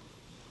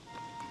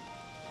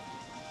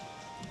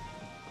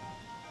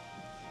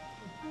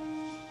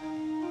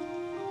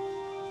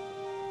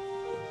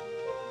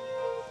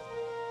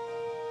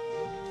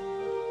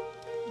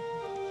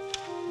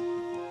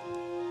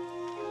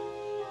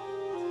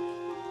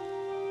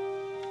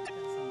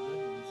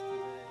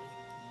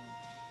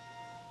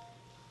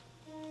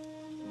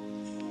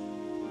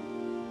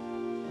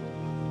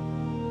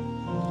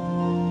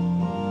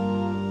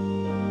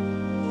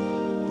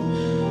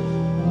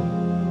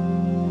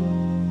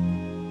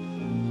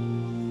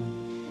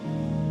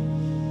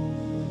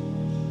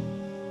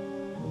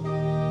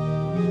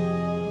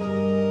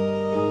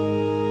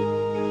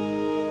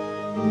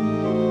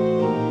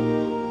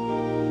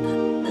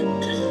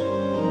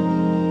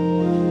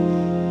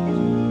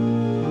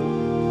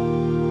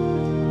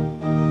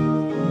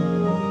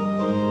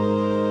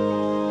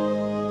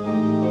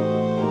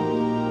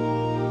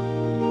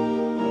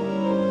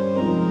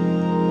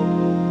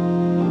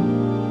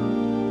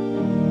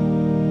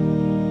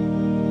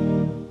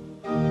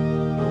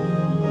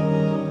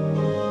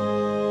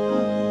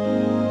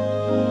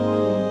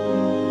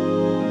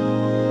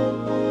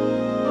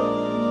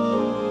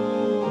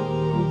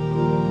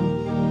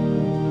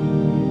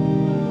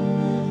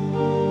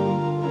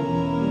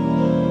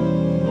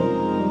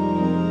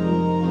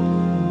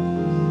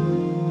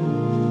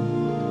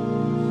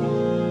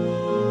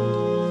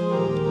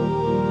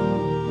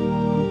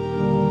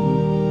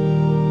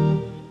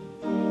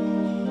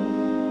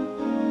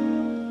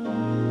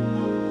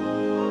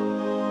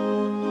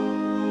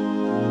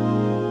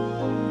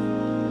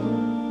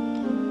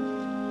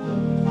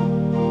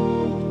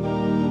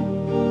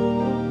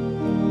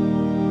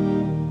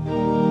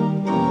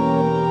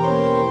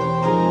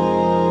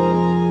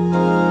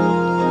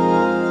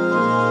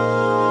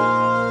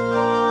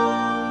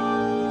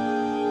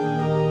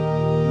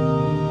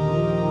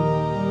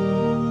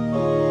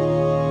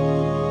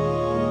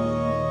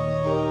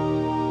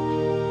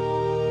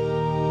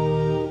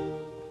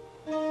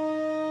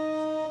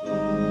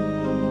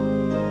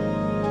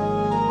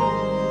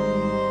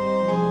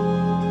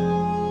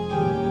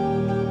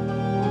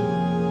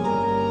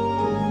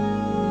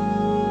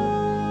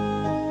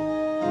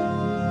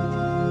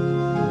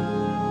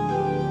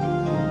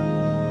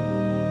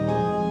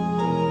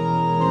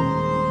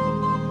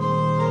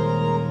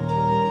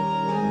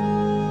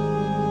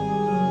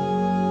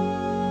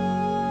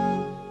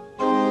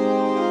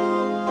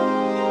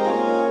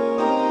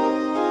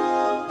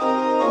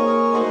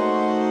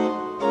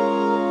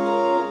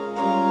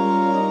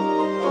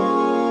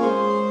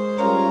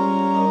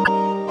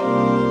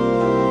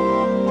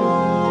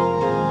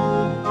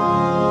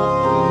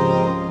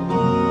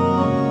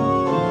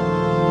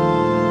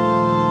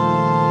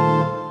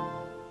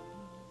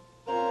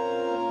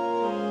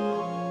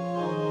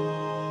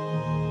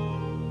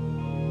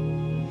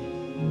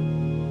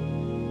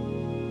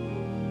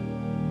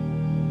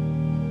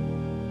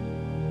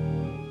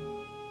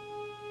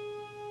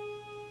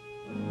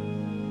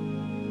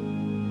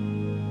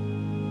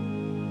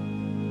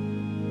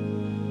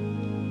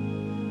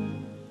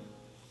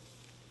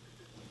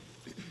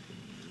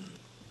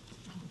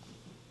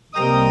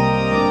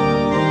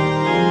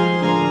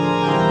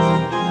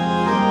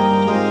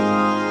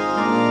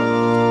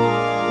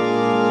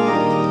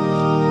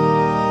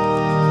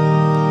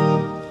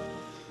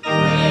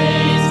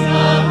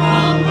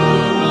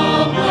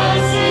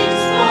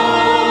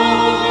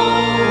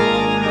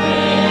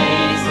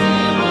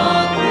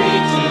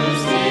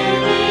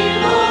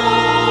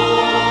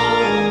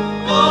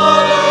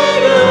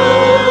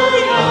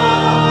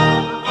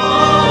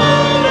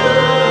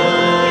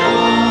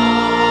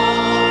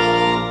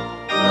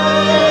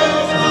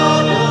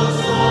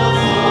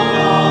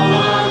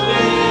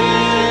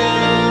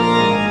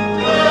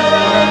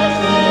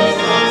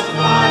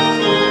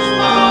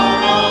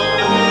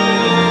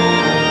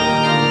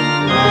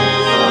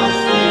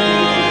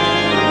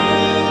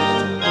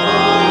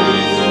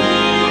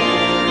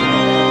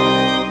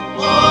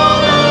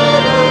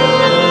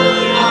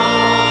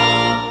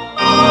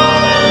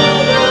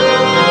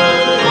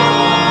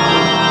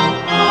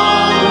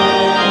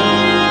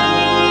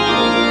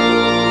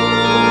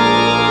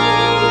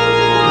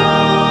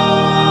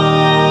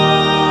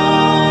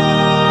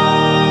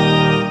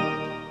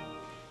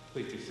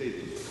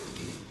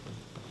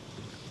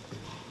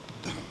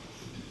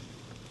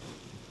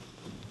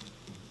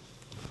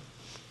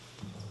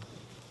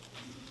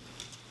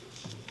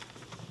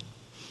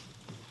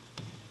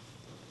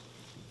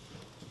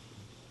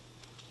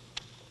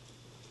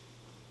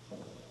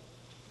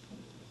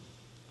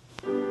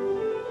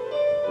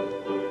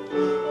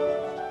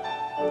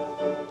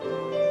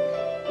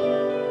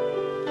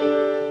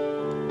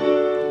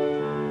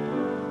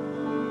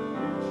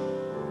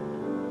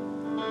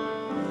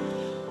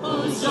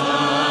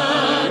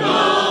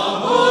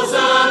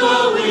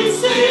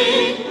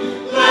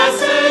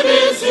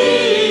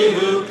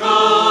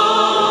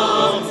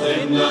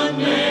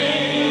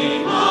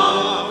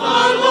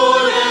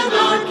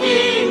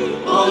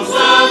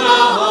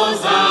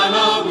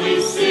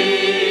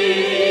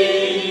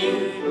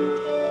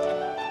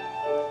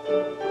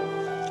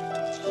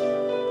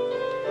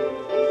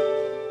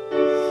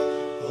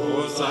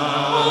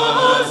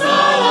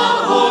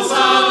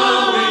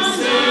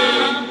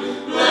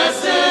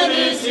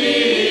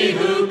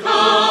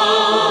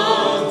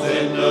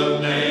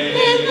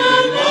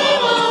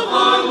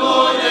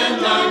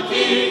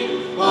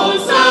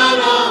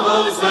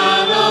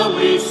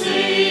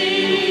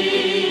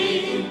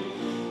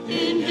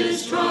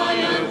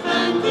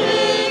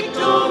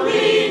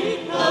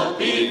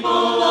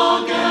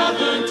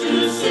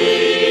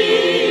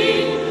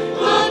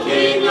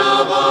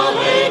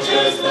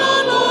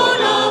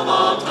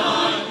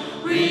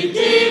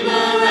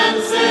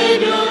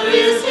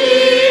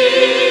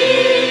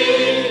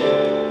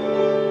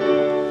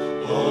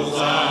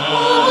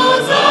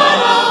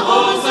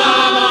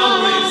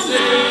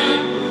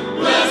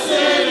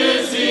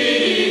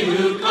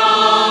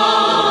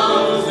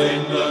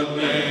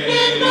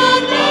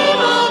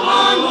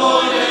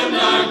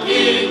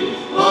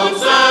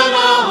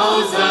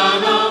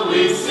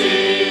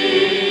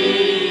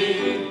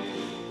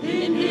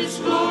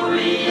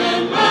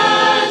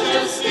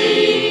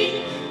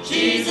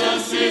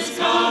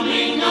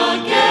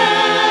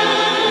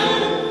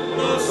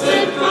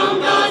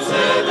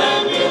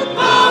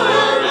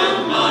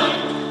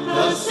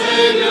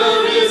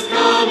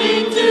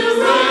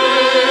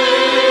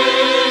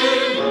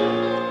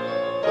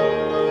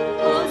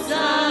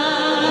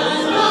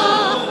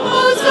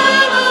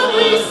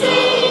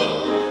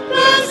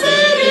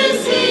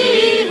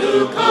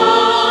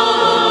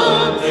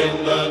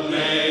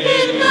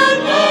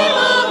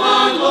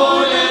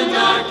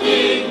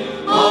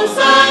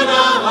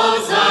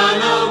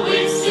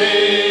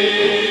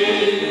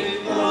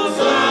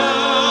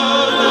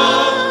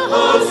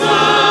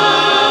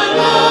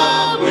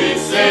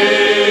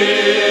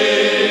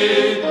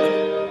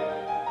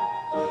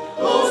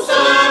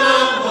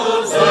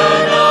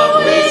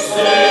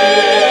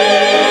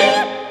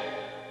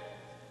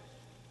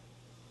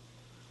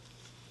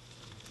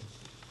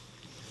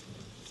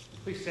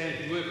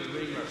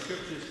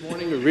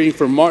 Reading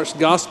from Mark's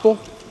Gospel,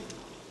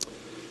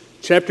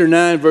 chapter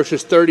 9,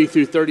 verses 30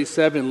 through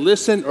 37.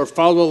 Listen or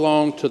follow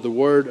along to the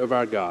word of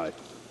our God.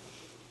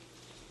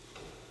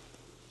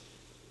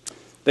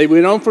 They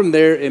went on from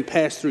there and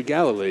passed through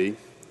Galilee.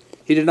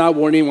 He did not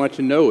want anyone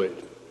to know it,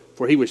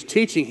 for he was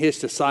teaching his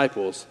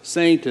disciples,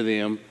 saying to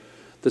them,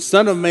 "The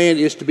Son of Man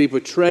is to be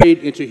betrayed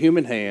into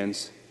human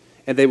hands,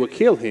 and they will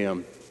kill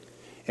him.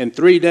 And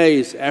 3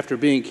 days after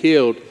being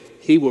killed,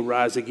 he will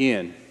rise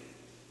again."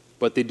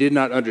 But they did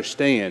not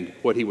understand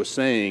what he was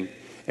saying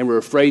and were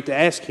afraid to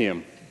ask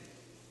him.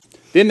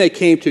 Then they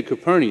came to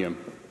Capernaum.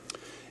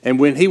 And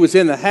when he was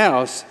in the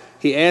house,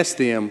 he asked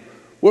them,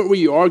 "What were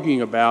you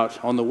arguing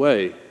about on the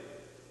way?"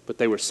 But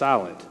they were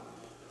silent.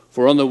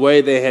 For on the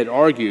way they had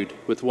argued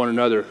with one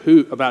another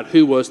about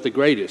who was the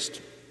greatest.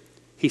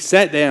 He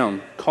sat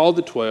down, called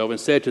the 12, and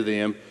said to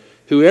them,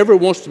 "Whoever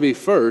wants to be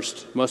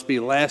first must be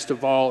last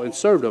of all and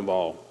servant of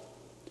all."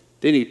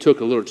 Then he took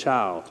a little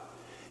child,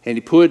 and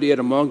he put it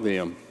among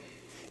them.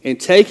 And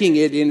taking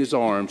it in his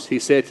arms, he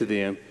said to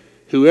them,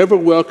 "Whoever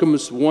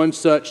welcomes one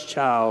such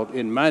child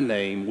in my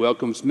name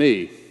welcomes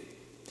me.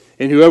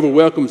 And whoever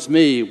welcomes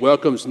me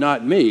welcomes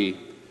not me,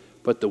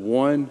 but the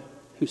one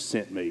who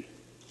sent me."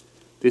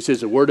 This is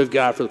the word of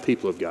God for the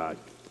people of God.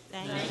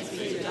 Thanks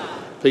be to God.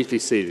 Please be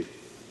seated.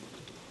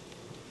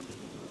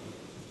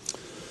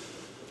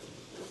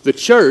 The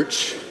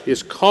church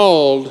is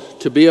called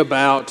to be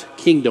about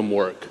kingdom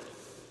work.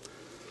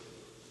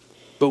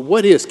 But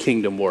what is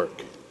kingdom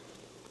work?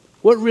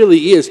 What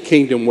really is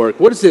kingdom work?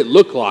 What does it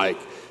look like?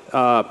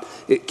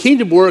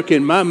 Kingdom work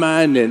in my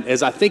mind, and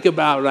as I think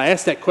about it, I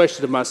ask that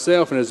question to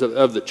myself and as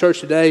of the church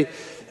today,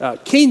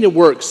 kingdom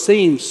work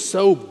seems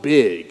so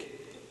big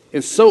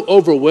and so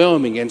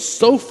overwhelming and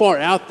so far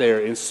out there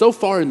and so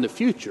far in the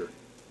future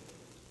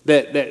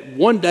that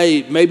one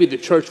day maybe the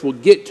church will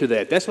get to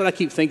that. That's what I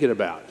keep thinking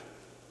about.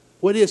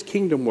 What is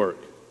kingdom work?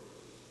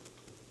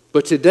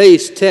 But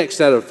today's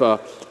text out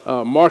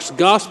of Mark's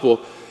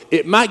Gospel,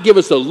 it might give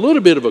us a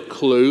little bit of a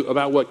clue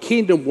about what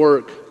kingdom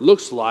work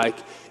looks like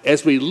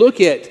as we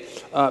look at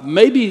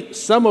maybe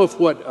some of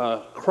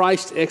what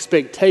Christ's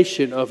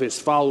expectation of his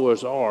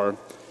followers are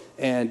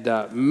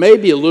and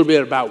maybe a little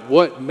bit about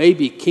what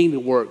maybe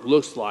kingdom work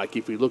looks like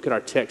if we look at our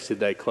text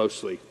today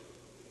closely.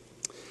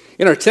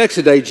 In our text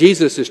today,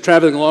 Jesus is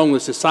traveling along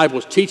with his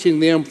disciples, teaching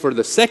them for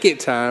the second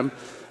time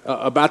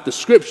about the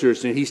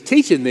scriptures, and he's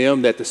teaching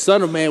them that the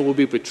Son of Man will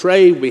be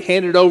betrayed, will be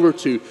handed over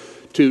to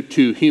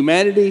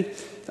humanity,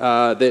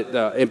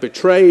 and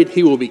betrayed.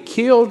 He will be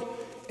killed,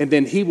 and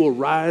then he will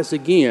rise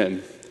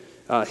again.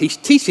 He's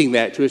teaching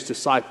that to his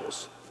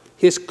disciples,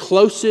 his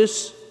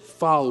closest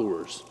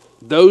followers,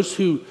 those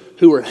who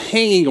are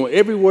hanging on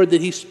every word that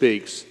he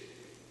speaks.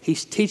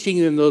 He's teaching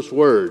them those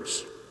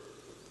words.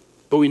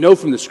 But we know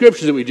from the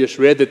scriptures that we just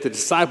read that the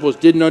disciples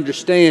didn't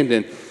understand,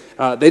 and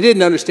they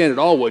didn't understand at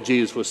all what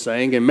Jesus was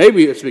saying. And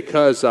maybe it's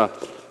because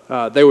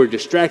they were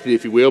distracted,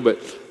 if you will, but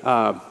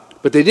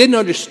they didn't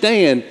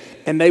understand,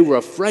 and they were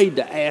afraid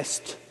to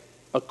ask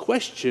a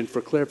question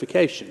for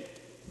clarification.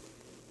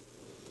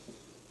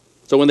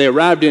 So when they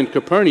arrived in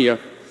Capernaum,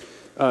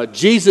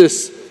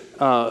 Jesus,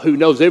 who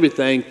knows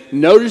everything,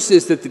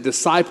 notices that the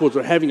disciples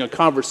are having a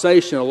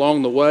conversation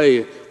along the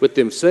way with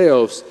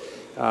themselves.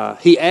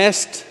 He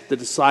asked the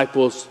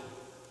disciples,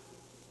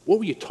 "What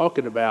were you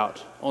talking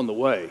about on the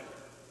way?"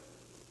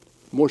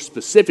 More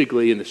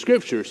specifically in the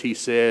scriptures, he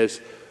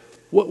says,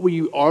 "What were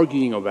you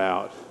arguing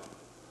about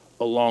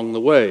along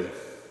the way?"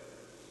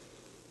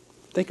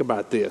 Think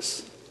about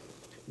this.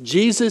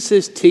 Jesus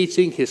is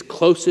teaching his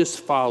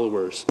closest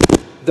followers,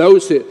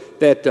 those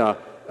that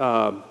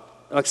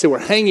like I said, were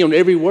hanging on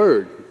every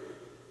word,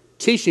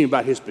 teaching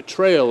about his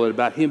betrayal and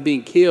about him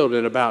being killed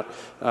and about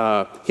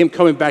him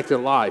coming back to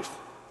life.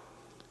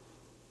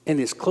 And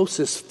his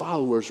closest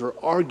followers are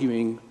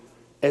arguing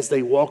as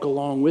they walk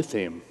along with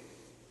him.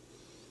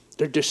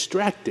 They're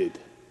distracted.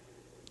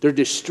 They're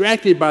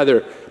distracted by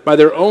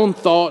their own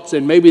thoughts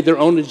and maybe their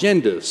own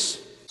agendas.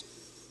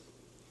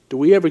 Do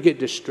we ever get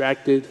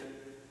distracted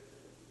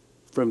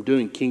from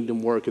doing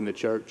kingdom work in the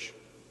church?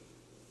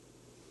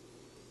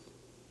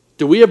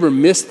 Do we ever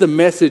miss the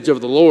message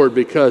of the Lord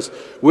because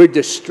we're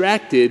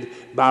distracted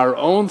by our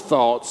own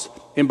thoughts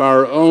and by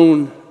our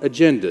own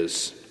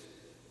agendas?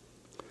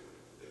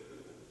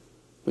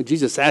 When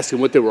Jesus asked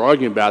them what they were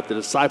arguing about, the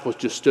disciples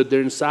just stood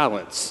there in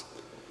silence.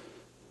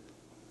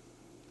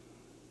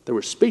 They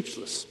were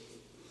speechless.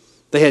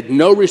 They had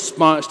no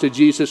response to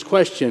Jesus'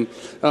 question,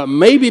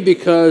 maybe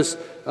because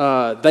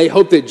they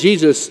hoped that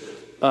Jesus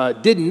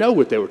didn't know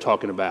what they were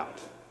talking about.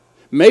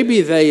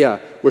 Maybe they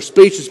were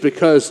speechless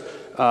because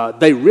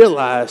they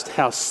realized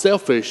how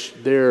selfish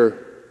their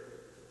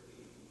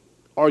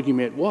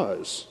argument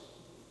was.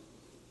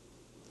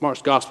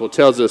 Mark's gospel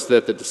tells us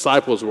that the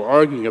disciples were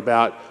arguing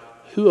about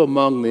who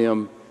among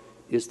them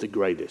is the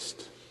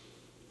greatest.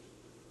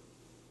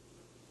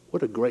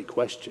 What a great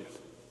question.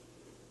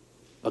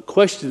 A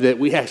question that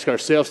we ask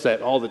ourselves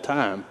that all the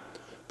time,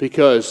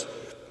 because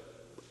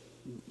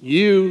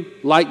you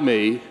like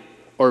me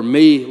or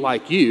me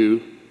like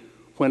you,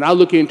 when I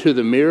look into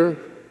the mirror,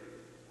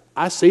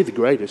 I see the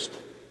greatest.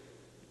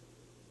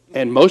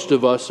 And most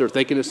of us are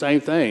thinking the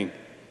same thing.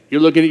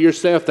 You're looking at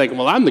yourself thinking,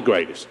 well, I'm the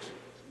greatest.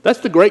 That's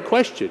the great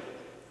question.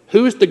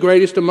 Who is the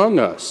greatest among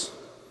us?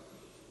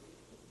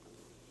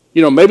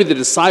 You know, maybe the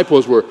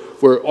disciples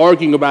were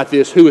arguing about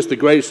this, who is the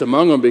greatest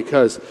among them,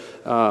 because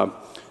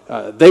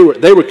they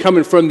were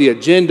coming from the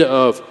agenda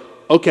of,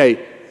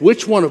 okay,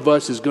 which one of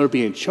us is going to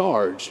be in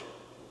charge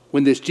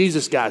when this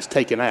Jesus guy is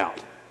taken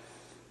out?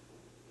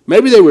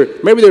 Maybe they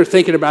were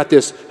thinking about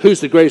this,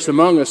 who's the greatest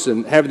among us,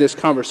 and having this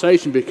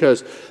conversation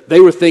because they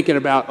were thinking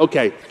about,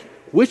 okay,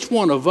 which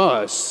one of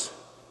us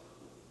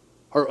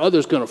are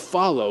others going to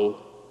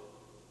follow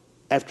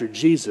after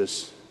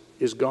Jesus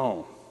is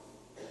gone?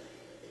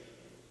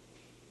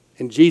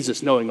 And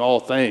Jesus, knowing all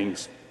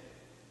things,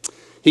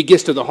 he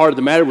gets to the heart of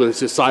the matter with his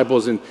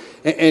disciples, and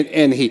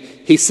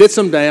he sits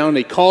them down,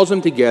 he calls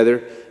them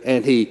together,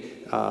 and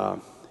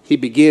he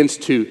begins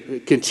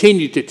to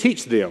continue to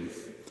teach them.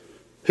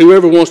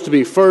 Whoever wants to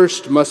be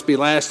first must be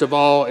last of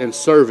all and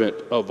servant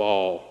of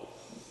all.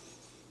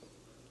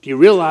 Do you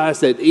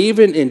realize that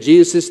even in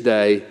Jesus'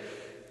 day,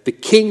 the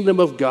kingdom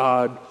of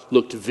God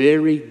looked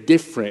very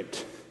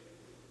different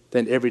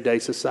than everyday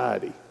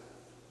society?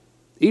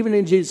 Even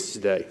in Jesus'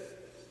 day.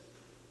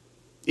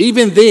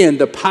 Even then,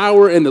 the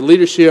power and the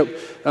leadership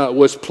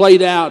was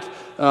played out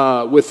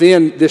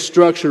within this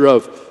structure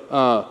of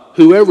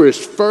whoever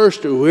is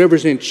first or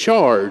whoever's in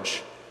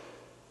charge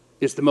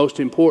is the most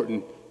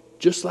important,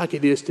 just like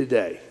it is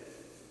today.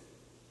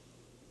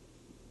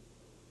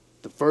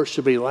 The first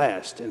should be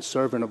last and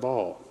servant of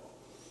all.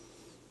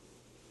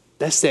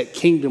 That's that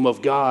kingdom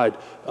of God,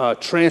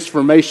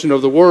 transformation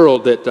of the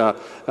world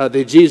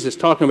that Jesus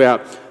is talking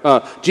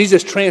about.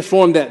 Jesus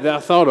transformed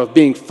that thought of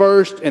being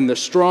first and the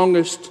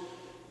strongest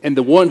and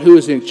the one who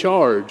is in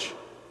charge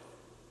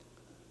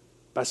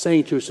by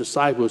saying to his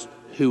disciples,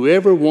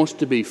 whoever wants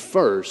to be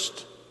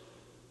first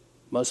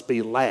must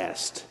be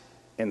last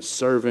and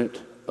servant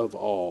of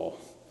all.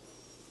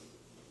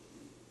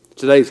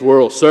 Today's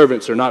world,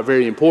 servants are not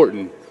very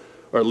important,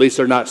 or at least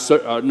they're not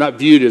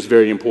viewed as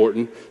very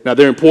important. Now,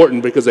 they're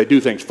important because they do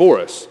things for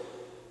us.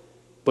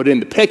 But in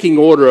the pecking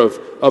order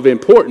of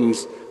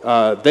importance,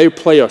 they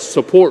play a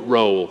support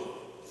role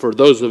for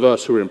those of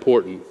us who are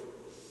important.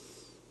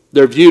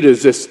 They're viewed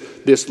as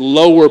this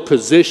lower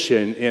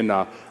position in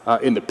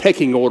the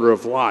pecking order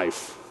of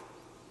life.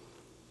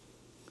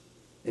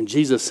 And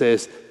Jesus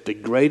says, the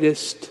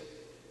greatest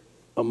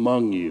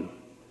among you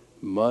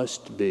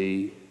must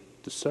be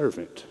the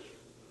servant.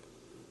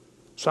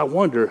 So I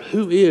wonder,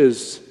 who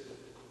is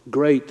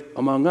great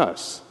among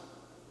us?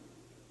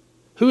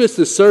 Who is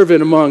the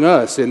servant among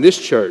us in this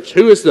church?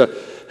 Who's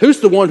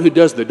the one who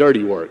does the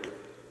dirty work?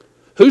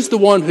 Who's the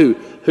one who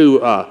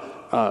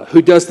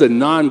does the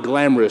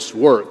non-glamorous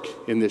work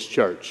in this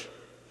church?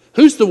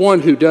 Who's the one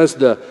who does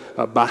the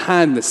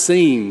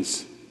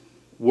behind-the-scenes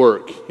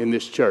work in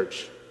this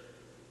church?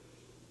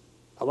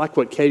 I like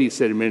what Katie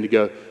said a minute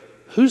ago.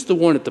 Who's the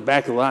one at the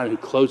back of the line who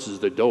closes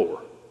the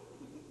door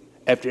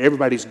after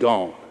everybody's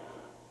gone?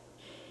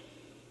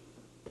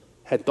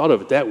 Hadn't thought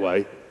of it that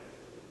way.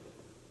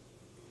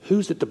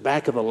 Who's at the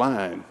back of the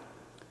line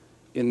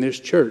in this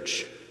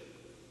church?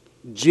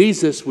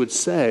 Jesus would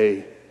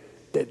say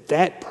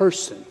that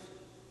person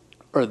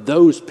or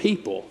those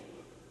people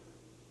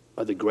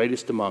are the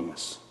greatest among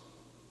us.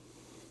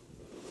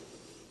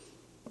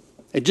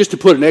 And just to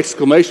put an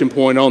exclamation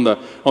point on the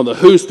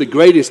who's the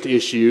greatest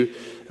issue,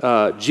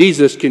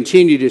 Jesus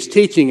continued his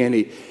teaching, and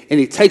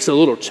he takes a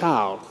little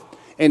child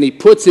and he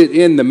puts it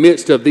in the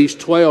midst of these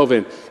 12.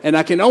 And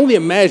I can only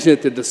imagine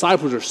that the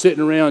disciples are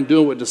sitting around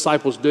doing what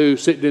disciples do,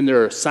 sitting in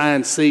their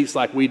assigned seats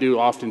like we do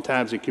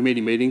oftentimes in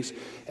committee meetings.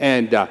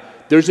 And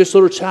there's this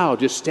little child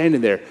just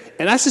standing there.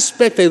 And I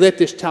suspect they let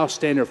this child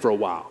stand there for a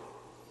while.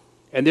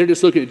 And they're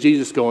just looking at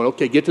Jesus going,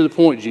 okay, get to the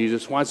point,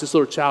 Jesus. Why is this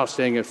little child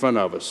standing in front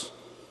of us?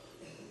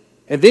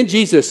 And then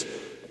Jesus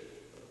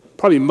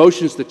probably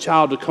motions the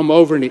child to come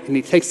over, and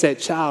he takes that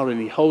child and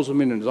he holds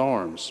him in his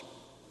arms.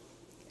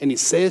 And he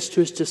says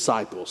to his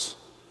disciples,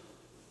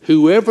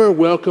 whoever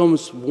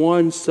welcomes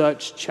one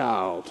such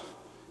child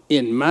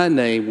in my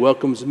name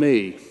welcomes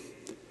me.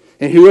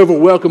 And whoever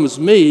welcomes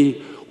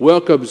me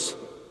welcomes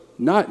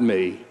not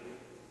me,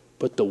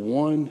 but the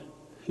one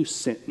who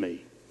sent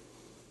me.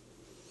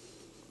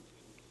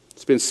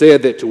 It's been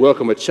said that to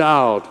welcome a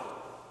child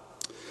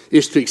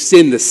is to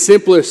extend the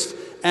simplest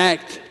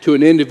act to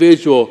an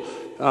individual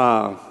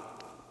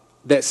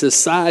that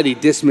society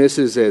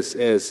dismisses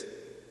as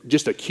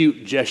just a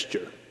cute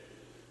gesture.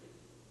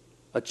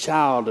 A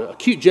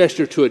cute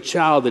gesture to a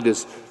child that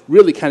is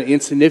really kind of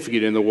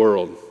insignificant in the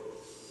world.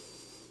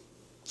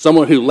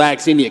 Someone who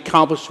lacks any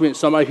accomplishment,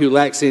 somebody who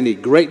lacks any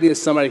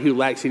greatness, somebody who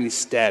lacks any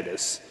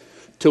status.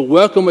 To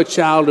welcome a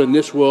child in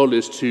this world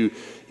is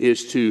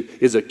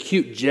a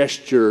cute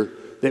gesture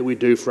that we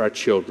do for our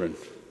children.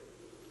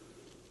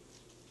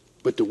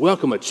 But to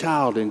welcome a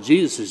child in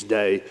Jesus'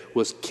 day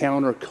was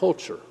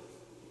counterculture.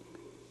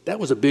 That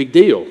was a big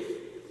deal.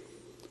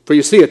 For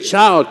you see, a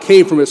child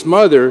came from its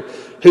mother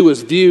who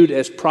was viewed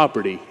as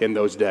property in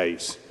those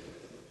days.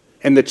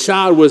 And the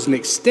child was an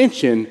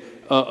extension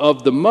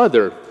of the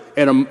mother.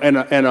 And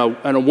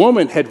a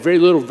woman had very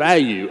little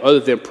value other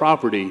than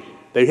property.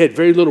 They had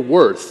very little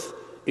worth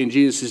in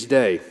Jesus'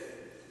 day.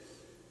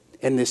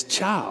 And this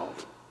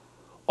child,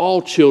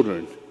 all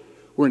children,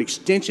 were an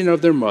extension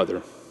of their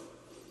mother.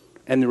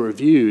 And they were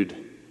viewed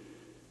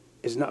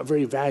as not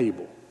very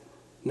valuable,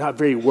 not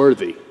very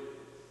worthy.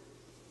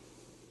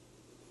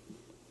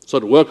 So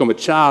to welcome a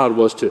child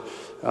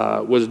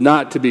was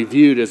not to be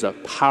viewed as a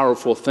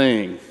powerful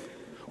thing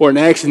or an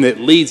action that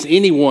leads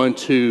anyone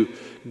to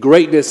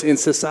greatness in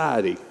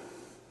society.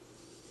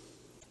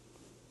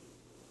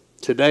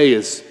 Today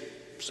is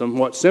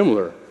somewhat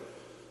similar.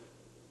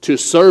 To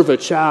serve a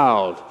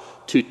child,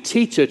 to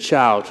teach a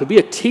child, to be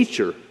a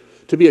teacher,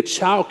 to be a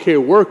child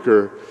care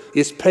worker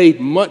is paid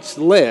much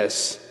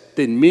less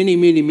than many,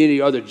 many, many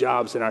other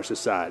jobs in our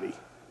society.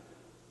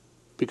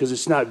 Because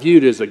it's not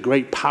viewed as a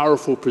great,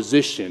 powerful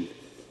position.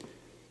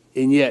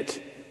 And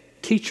yet,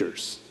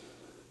 teachers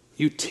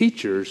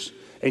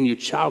and you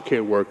child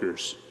care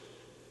workers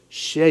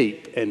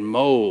shape and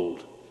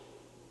mold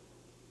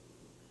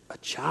a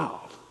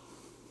child.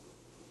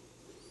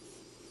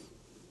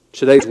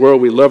 Today's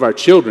world, we love our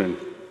children,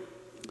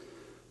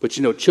 but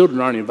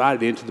children aren't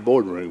invited into the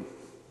boardroom.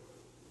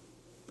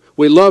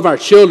 We love our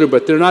children,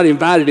 but they're not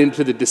invited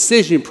into the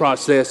decision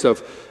process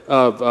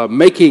of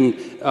making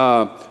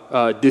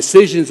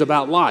decisions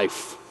about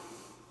life.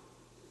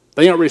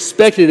 They aren't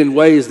respected in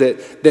ways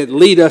that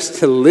lead us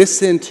to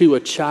listen to a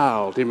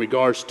child in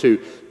regards to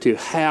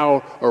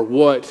how or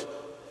what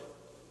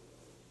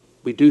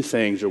we do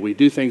things, or we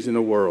do things in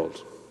the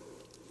world.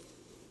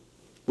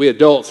 We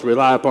adults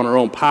rely upon our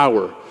own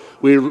power.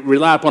 We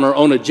rely upon our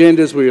own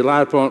agendas. We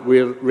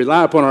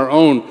rely upon our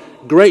own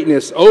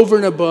greatness over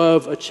and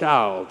above a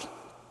child.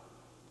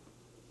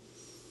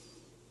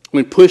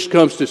 When push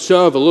comes to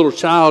shove, a little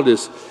child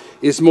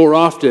is more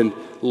often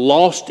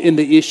lost in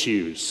the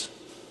issues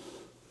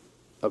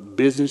of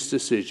business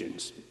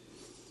decisions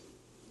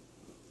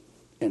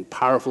and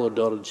powerful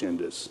adult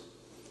agendas.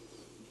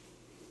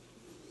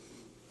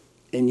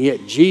 And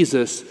yet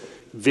Jesus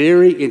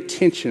very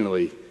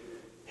intentionally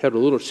held a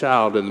little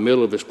child in the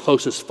middle of his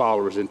closest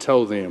followers and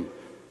told them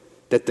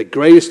that the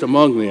greatest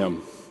among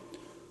them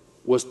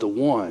was the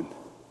one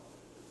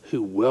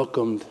who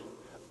welcomed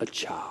a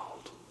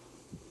child.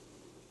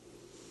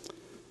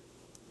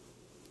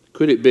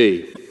 Could it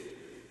be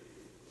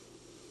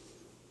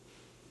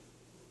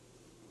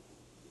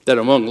that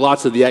among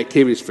lots of the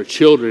activities for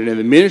children and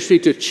the ministry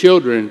to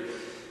children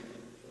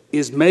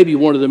is maybe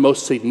one of the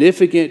most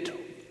significant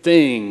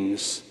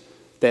things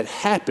that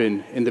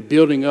happen in the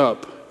building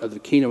up of the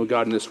kingdom of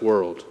God in this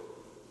world?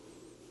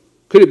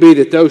 Could it be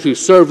that those who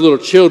serve little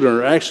children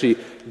are actually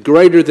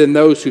greater than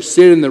those who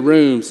sit in the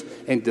rooms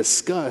and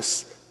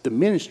discuss the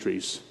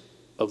ministries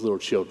of little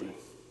children?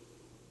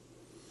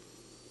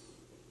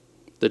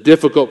 The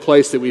difficult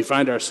place that we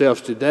find ourselves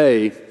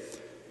today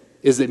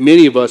is that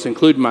many of us,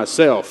 including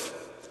myself,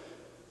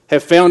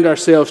 have found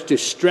ourselves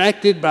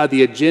distracted by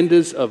the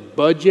agendas of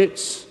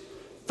budgets,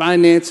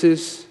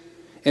 finances,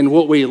 and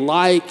what we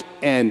like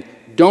and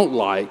don't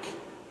like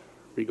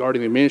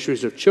regarding the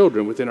ministries of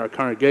children within our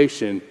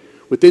congregation.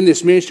 Within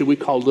this ministry we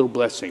call Little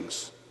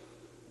Blessings.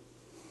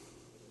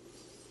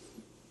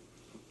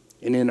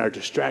 And in our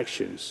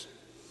distractions,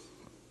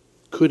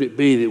 could it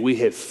be that we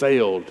have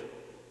failed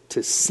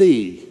to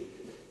see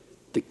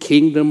the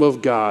kingdom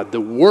of God,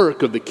 the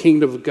work of the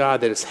kingdom of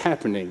God that is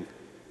happening,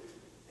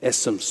 as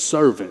some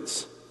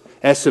servants,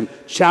 as some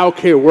child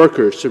care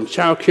workers, some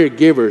child care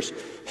givers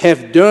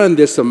have done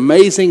this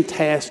amazing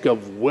task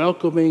of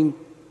welcoming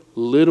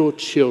little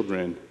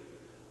children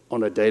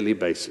on a daily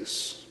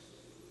basis?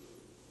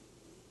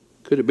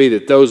 Could it be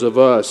that those of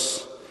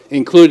us,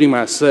 including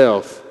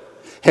myself,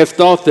 have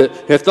thought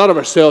of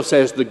ourselves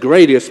as the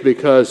greatest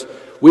because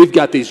we've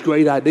got these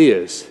great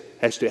ideas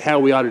as to how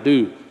we ought to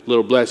do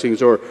little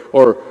blessings, or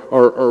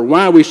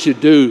why we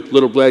should do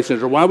little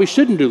blessings, or why we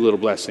shouldn't do little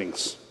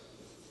blessings?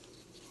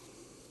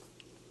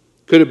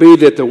 Could it be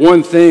that one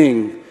of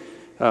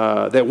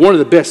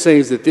the best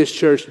things that this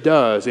church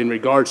does in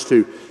regards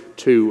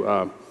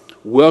to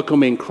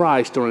welcoming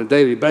Christ on a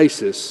daily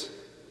basis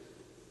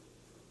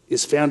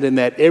is found in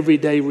that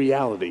everyday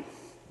reality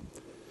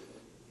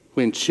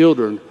when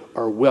children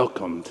are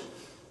welcomed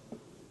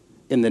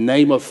in the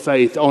name of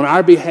faith on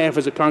our behalf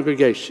as a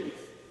congregation?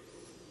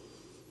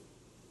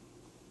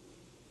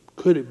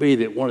 Could it be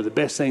that one of the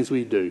best things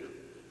we do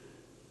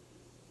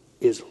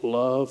is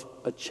love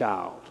a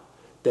child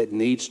that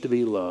needs to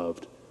be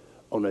loved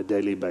on a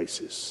daily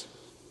basis?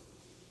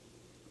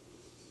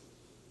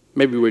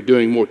 Maybe we're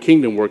doing more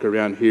kingdom work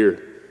around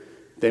here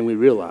than we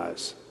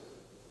realize.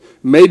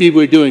 Maybe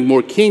we're doing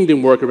more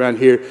kingdom work around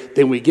here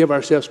than we give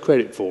ourselves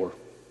credit for.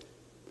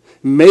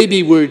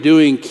 Maybe we're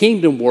doing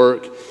kingdom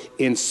work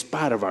in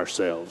spite of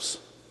ourselves.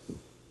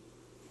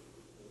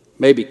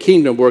 Maybe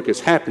kingdom work is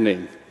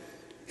happening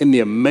and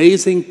the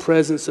amazing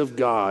presence of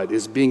God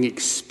is being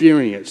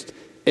experienced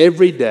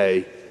every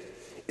day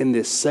in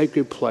this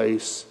sacred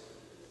place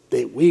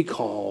that we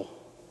call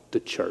the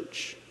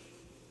church.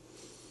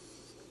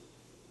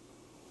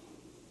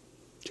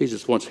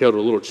 Jesus once held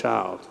a little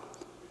child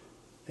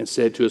and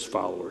said to his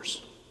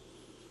followers,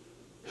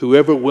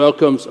 "Whoever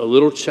welcomes a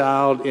little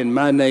child in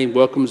my name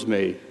welcomes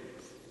me,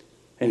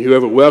 and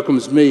whoever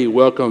welcomes me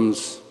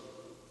welcomes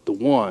the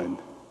one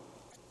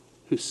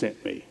who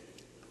sent me."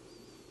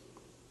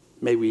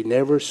 May we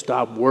never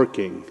stop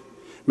working.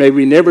 May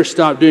we never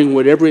stop doing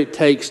whatever it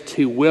takes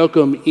to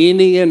welcome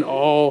any and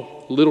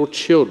all little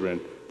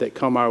children that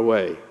come our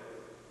way,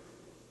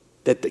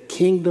 that the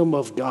kingdom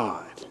of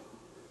God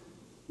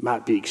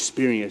might be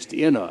experienced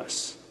in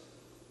us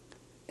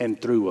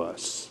and through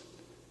us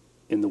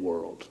in the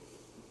world.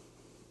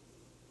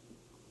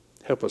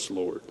 Help us,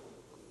 Lord.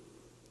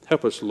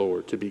 Help us,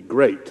 Lord, to be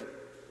great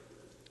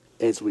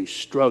as we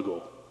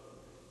struggle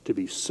to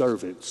be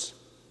servants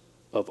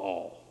of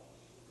all.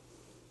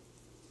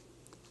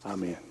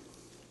 Amen.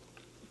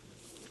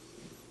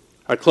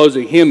 Our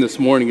closing hymn this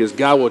morning is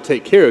 "God Will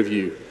Take Care of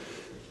You."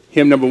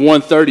 Hymn number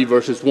 130,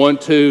 verses 1,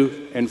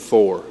 2, and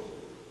 4.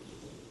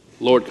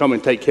 Lord, come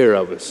and take care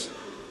of us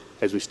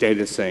as we stand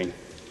and sing.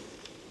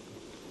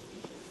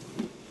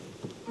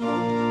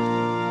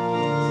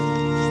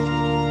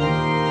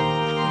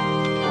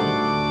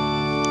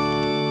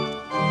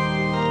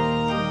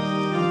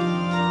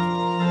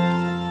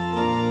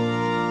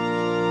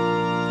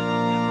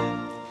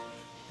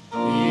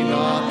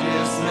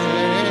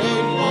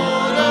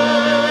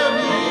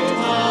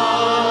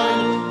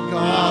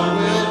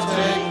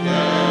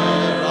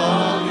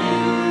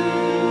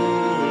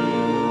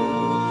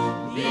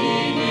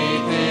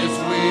 Beneath his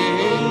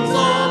wings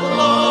of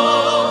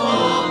love.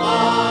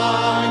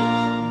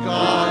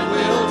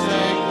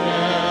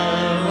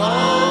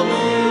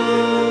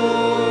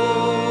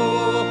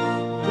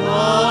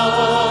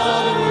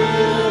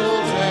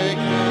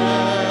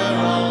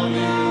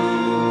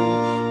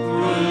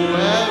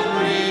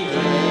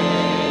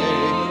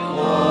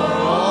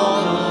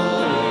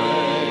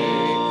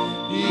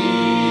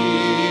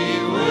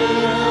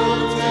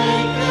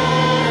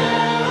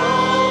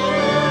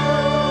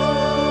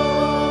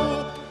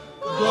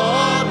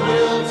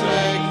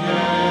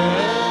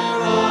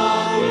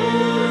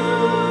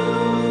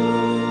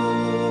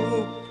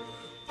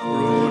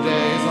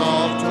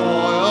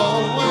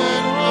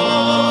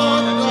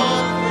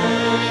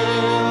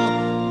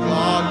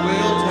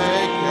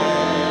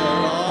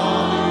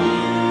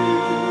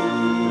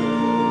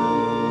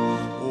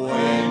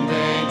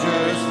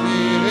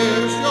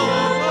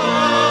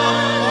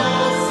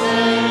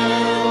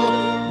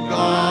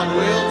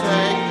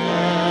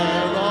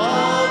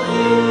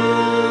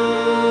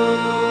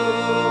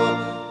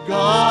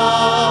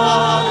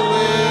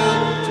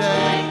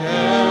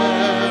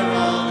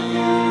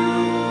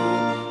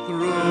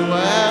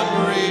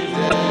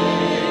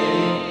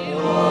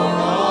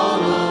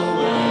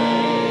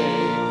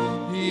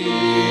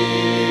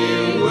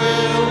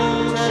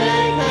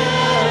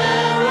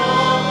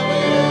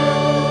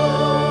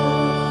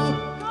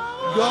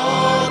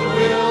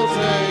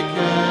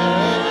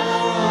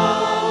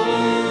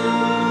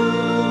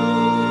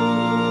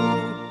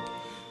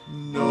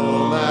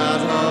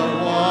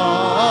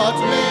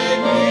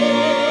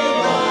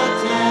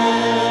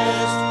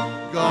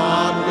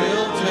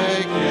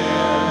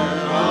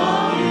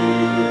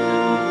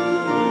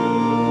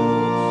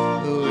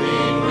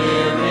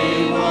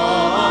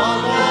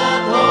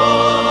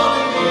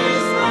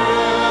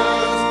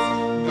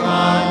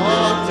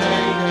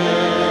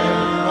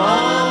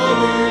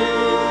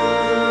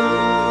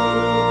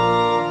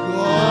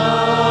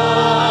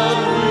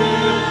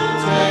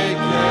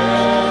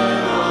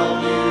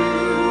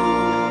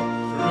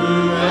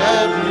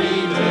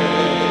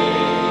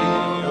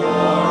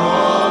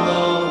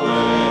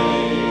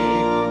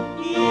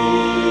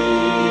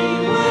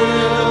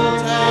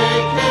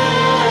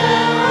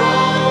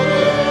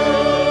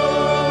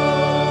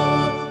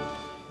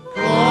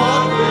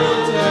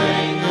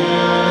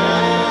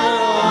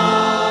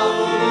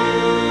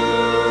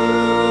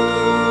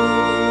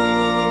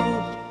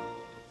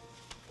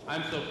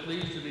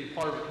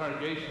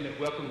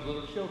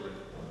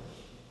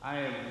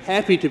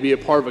 happy to be a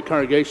part of a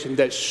congregation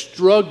that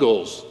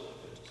struggles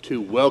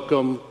to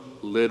welcome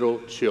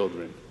little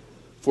children.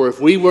 For if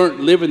we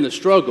weren't living the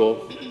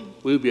struggle,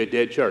 we would be a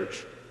dead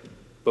church.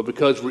 But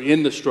because we're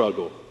in the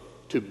struggle,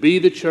 to be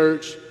the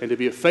church and to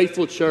be a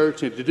faithful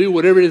church and to do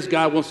whatever it is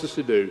God wants us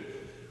to do,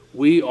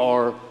 we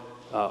are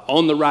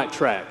on the right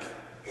track.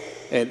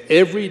 And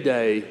every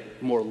day,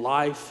 more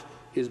life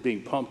is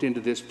being pumped into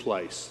this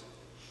place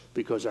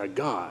because our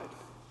God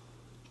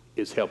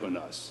is helping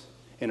us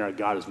and our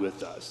God is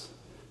with us.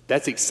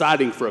 That's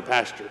exciting for a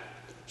pastor.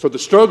 So the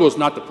struggle is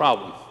not the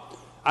problem.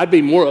 I'd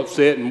be more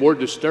upset and more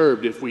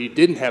disturbed if we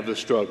didn't have the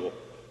struggle.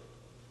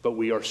 But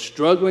we are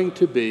struggling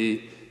to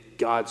be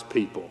God's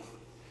people.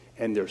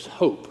 And there's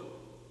hope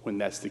when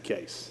that's the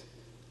case.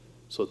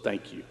 So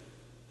thank you.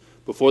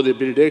 Before the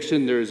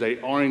benediction, there is an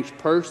orange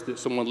purse that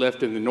someone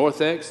left in the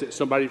Northex that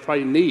somebody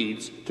probably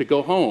needs to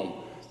go home.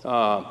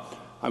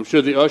 I'm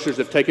sure the ushers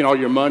have taken all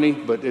your money,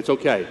 but it's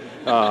okay.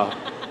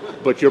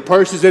 But your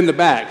purse is in the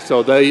back,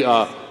 so they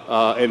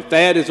and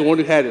Thad is the one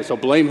who had it, so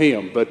blame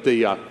him. But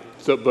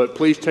but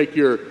please take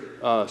your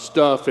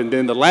stuff, and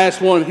then the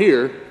last one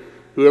here,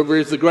 whoever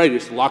is the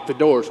greatest, lock the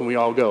doors when we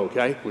all go.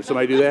 Okay? Would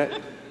somebody do that?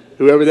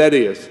 Whoever that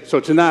is. So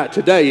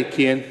today,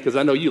 Ken, because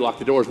I know you lock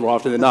the doors more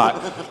often than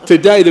not,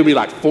 today there'll be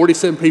like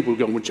 47 people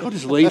going, would y'all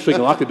just leave so we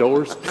can lock the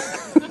doors?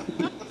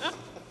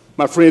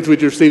 My friends,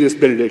 would you receive this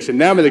benediction?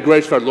 Now may the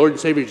grace of our Lord and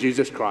Savior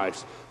Jesus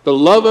Christ, the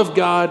love of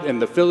God,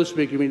 and the fellowship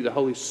and community of the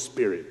Holy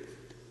Spirit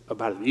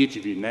abide with each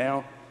of you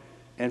now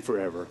and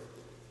forever.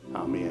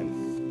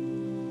 Amen.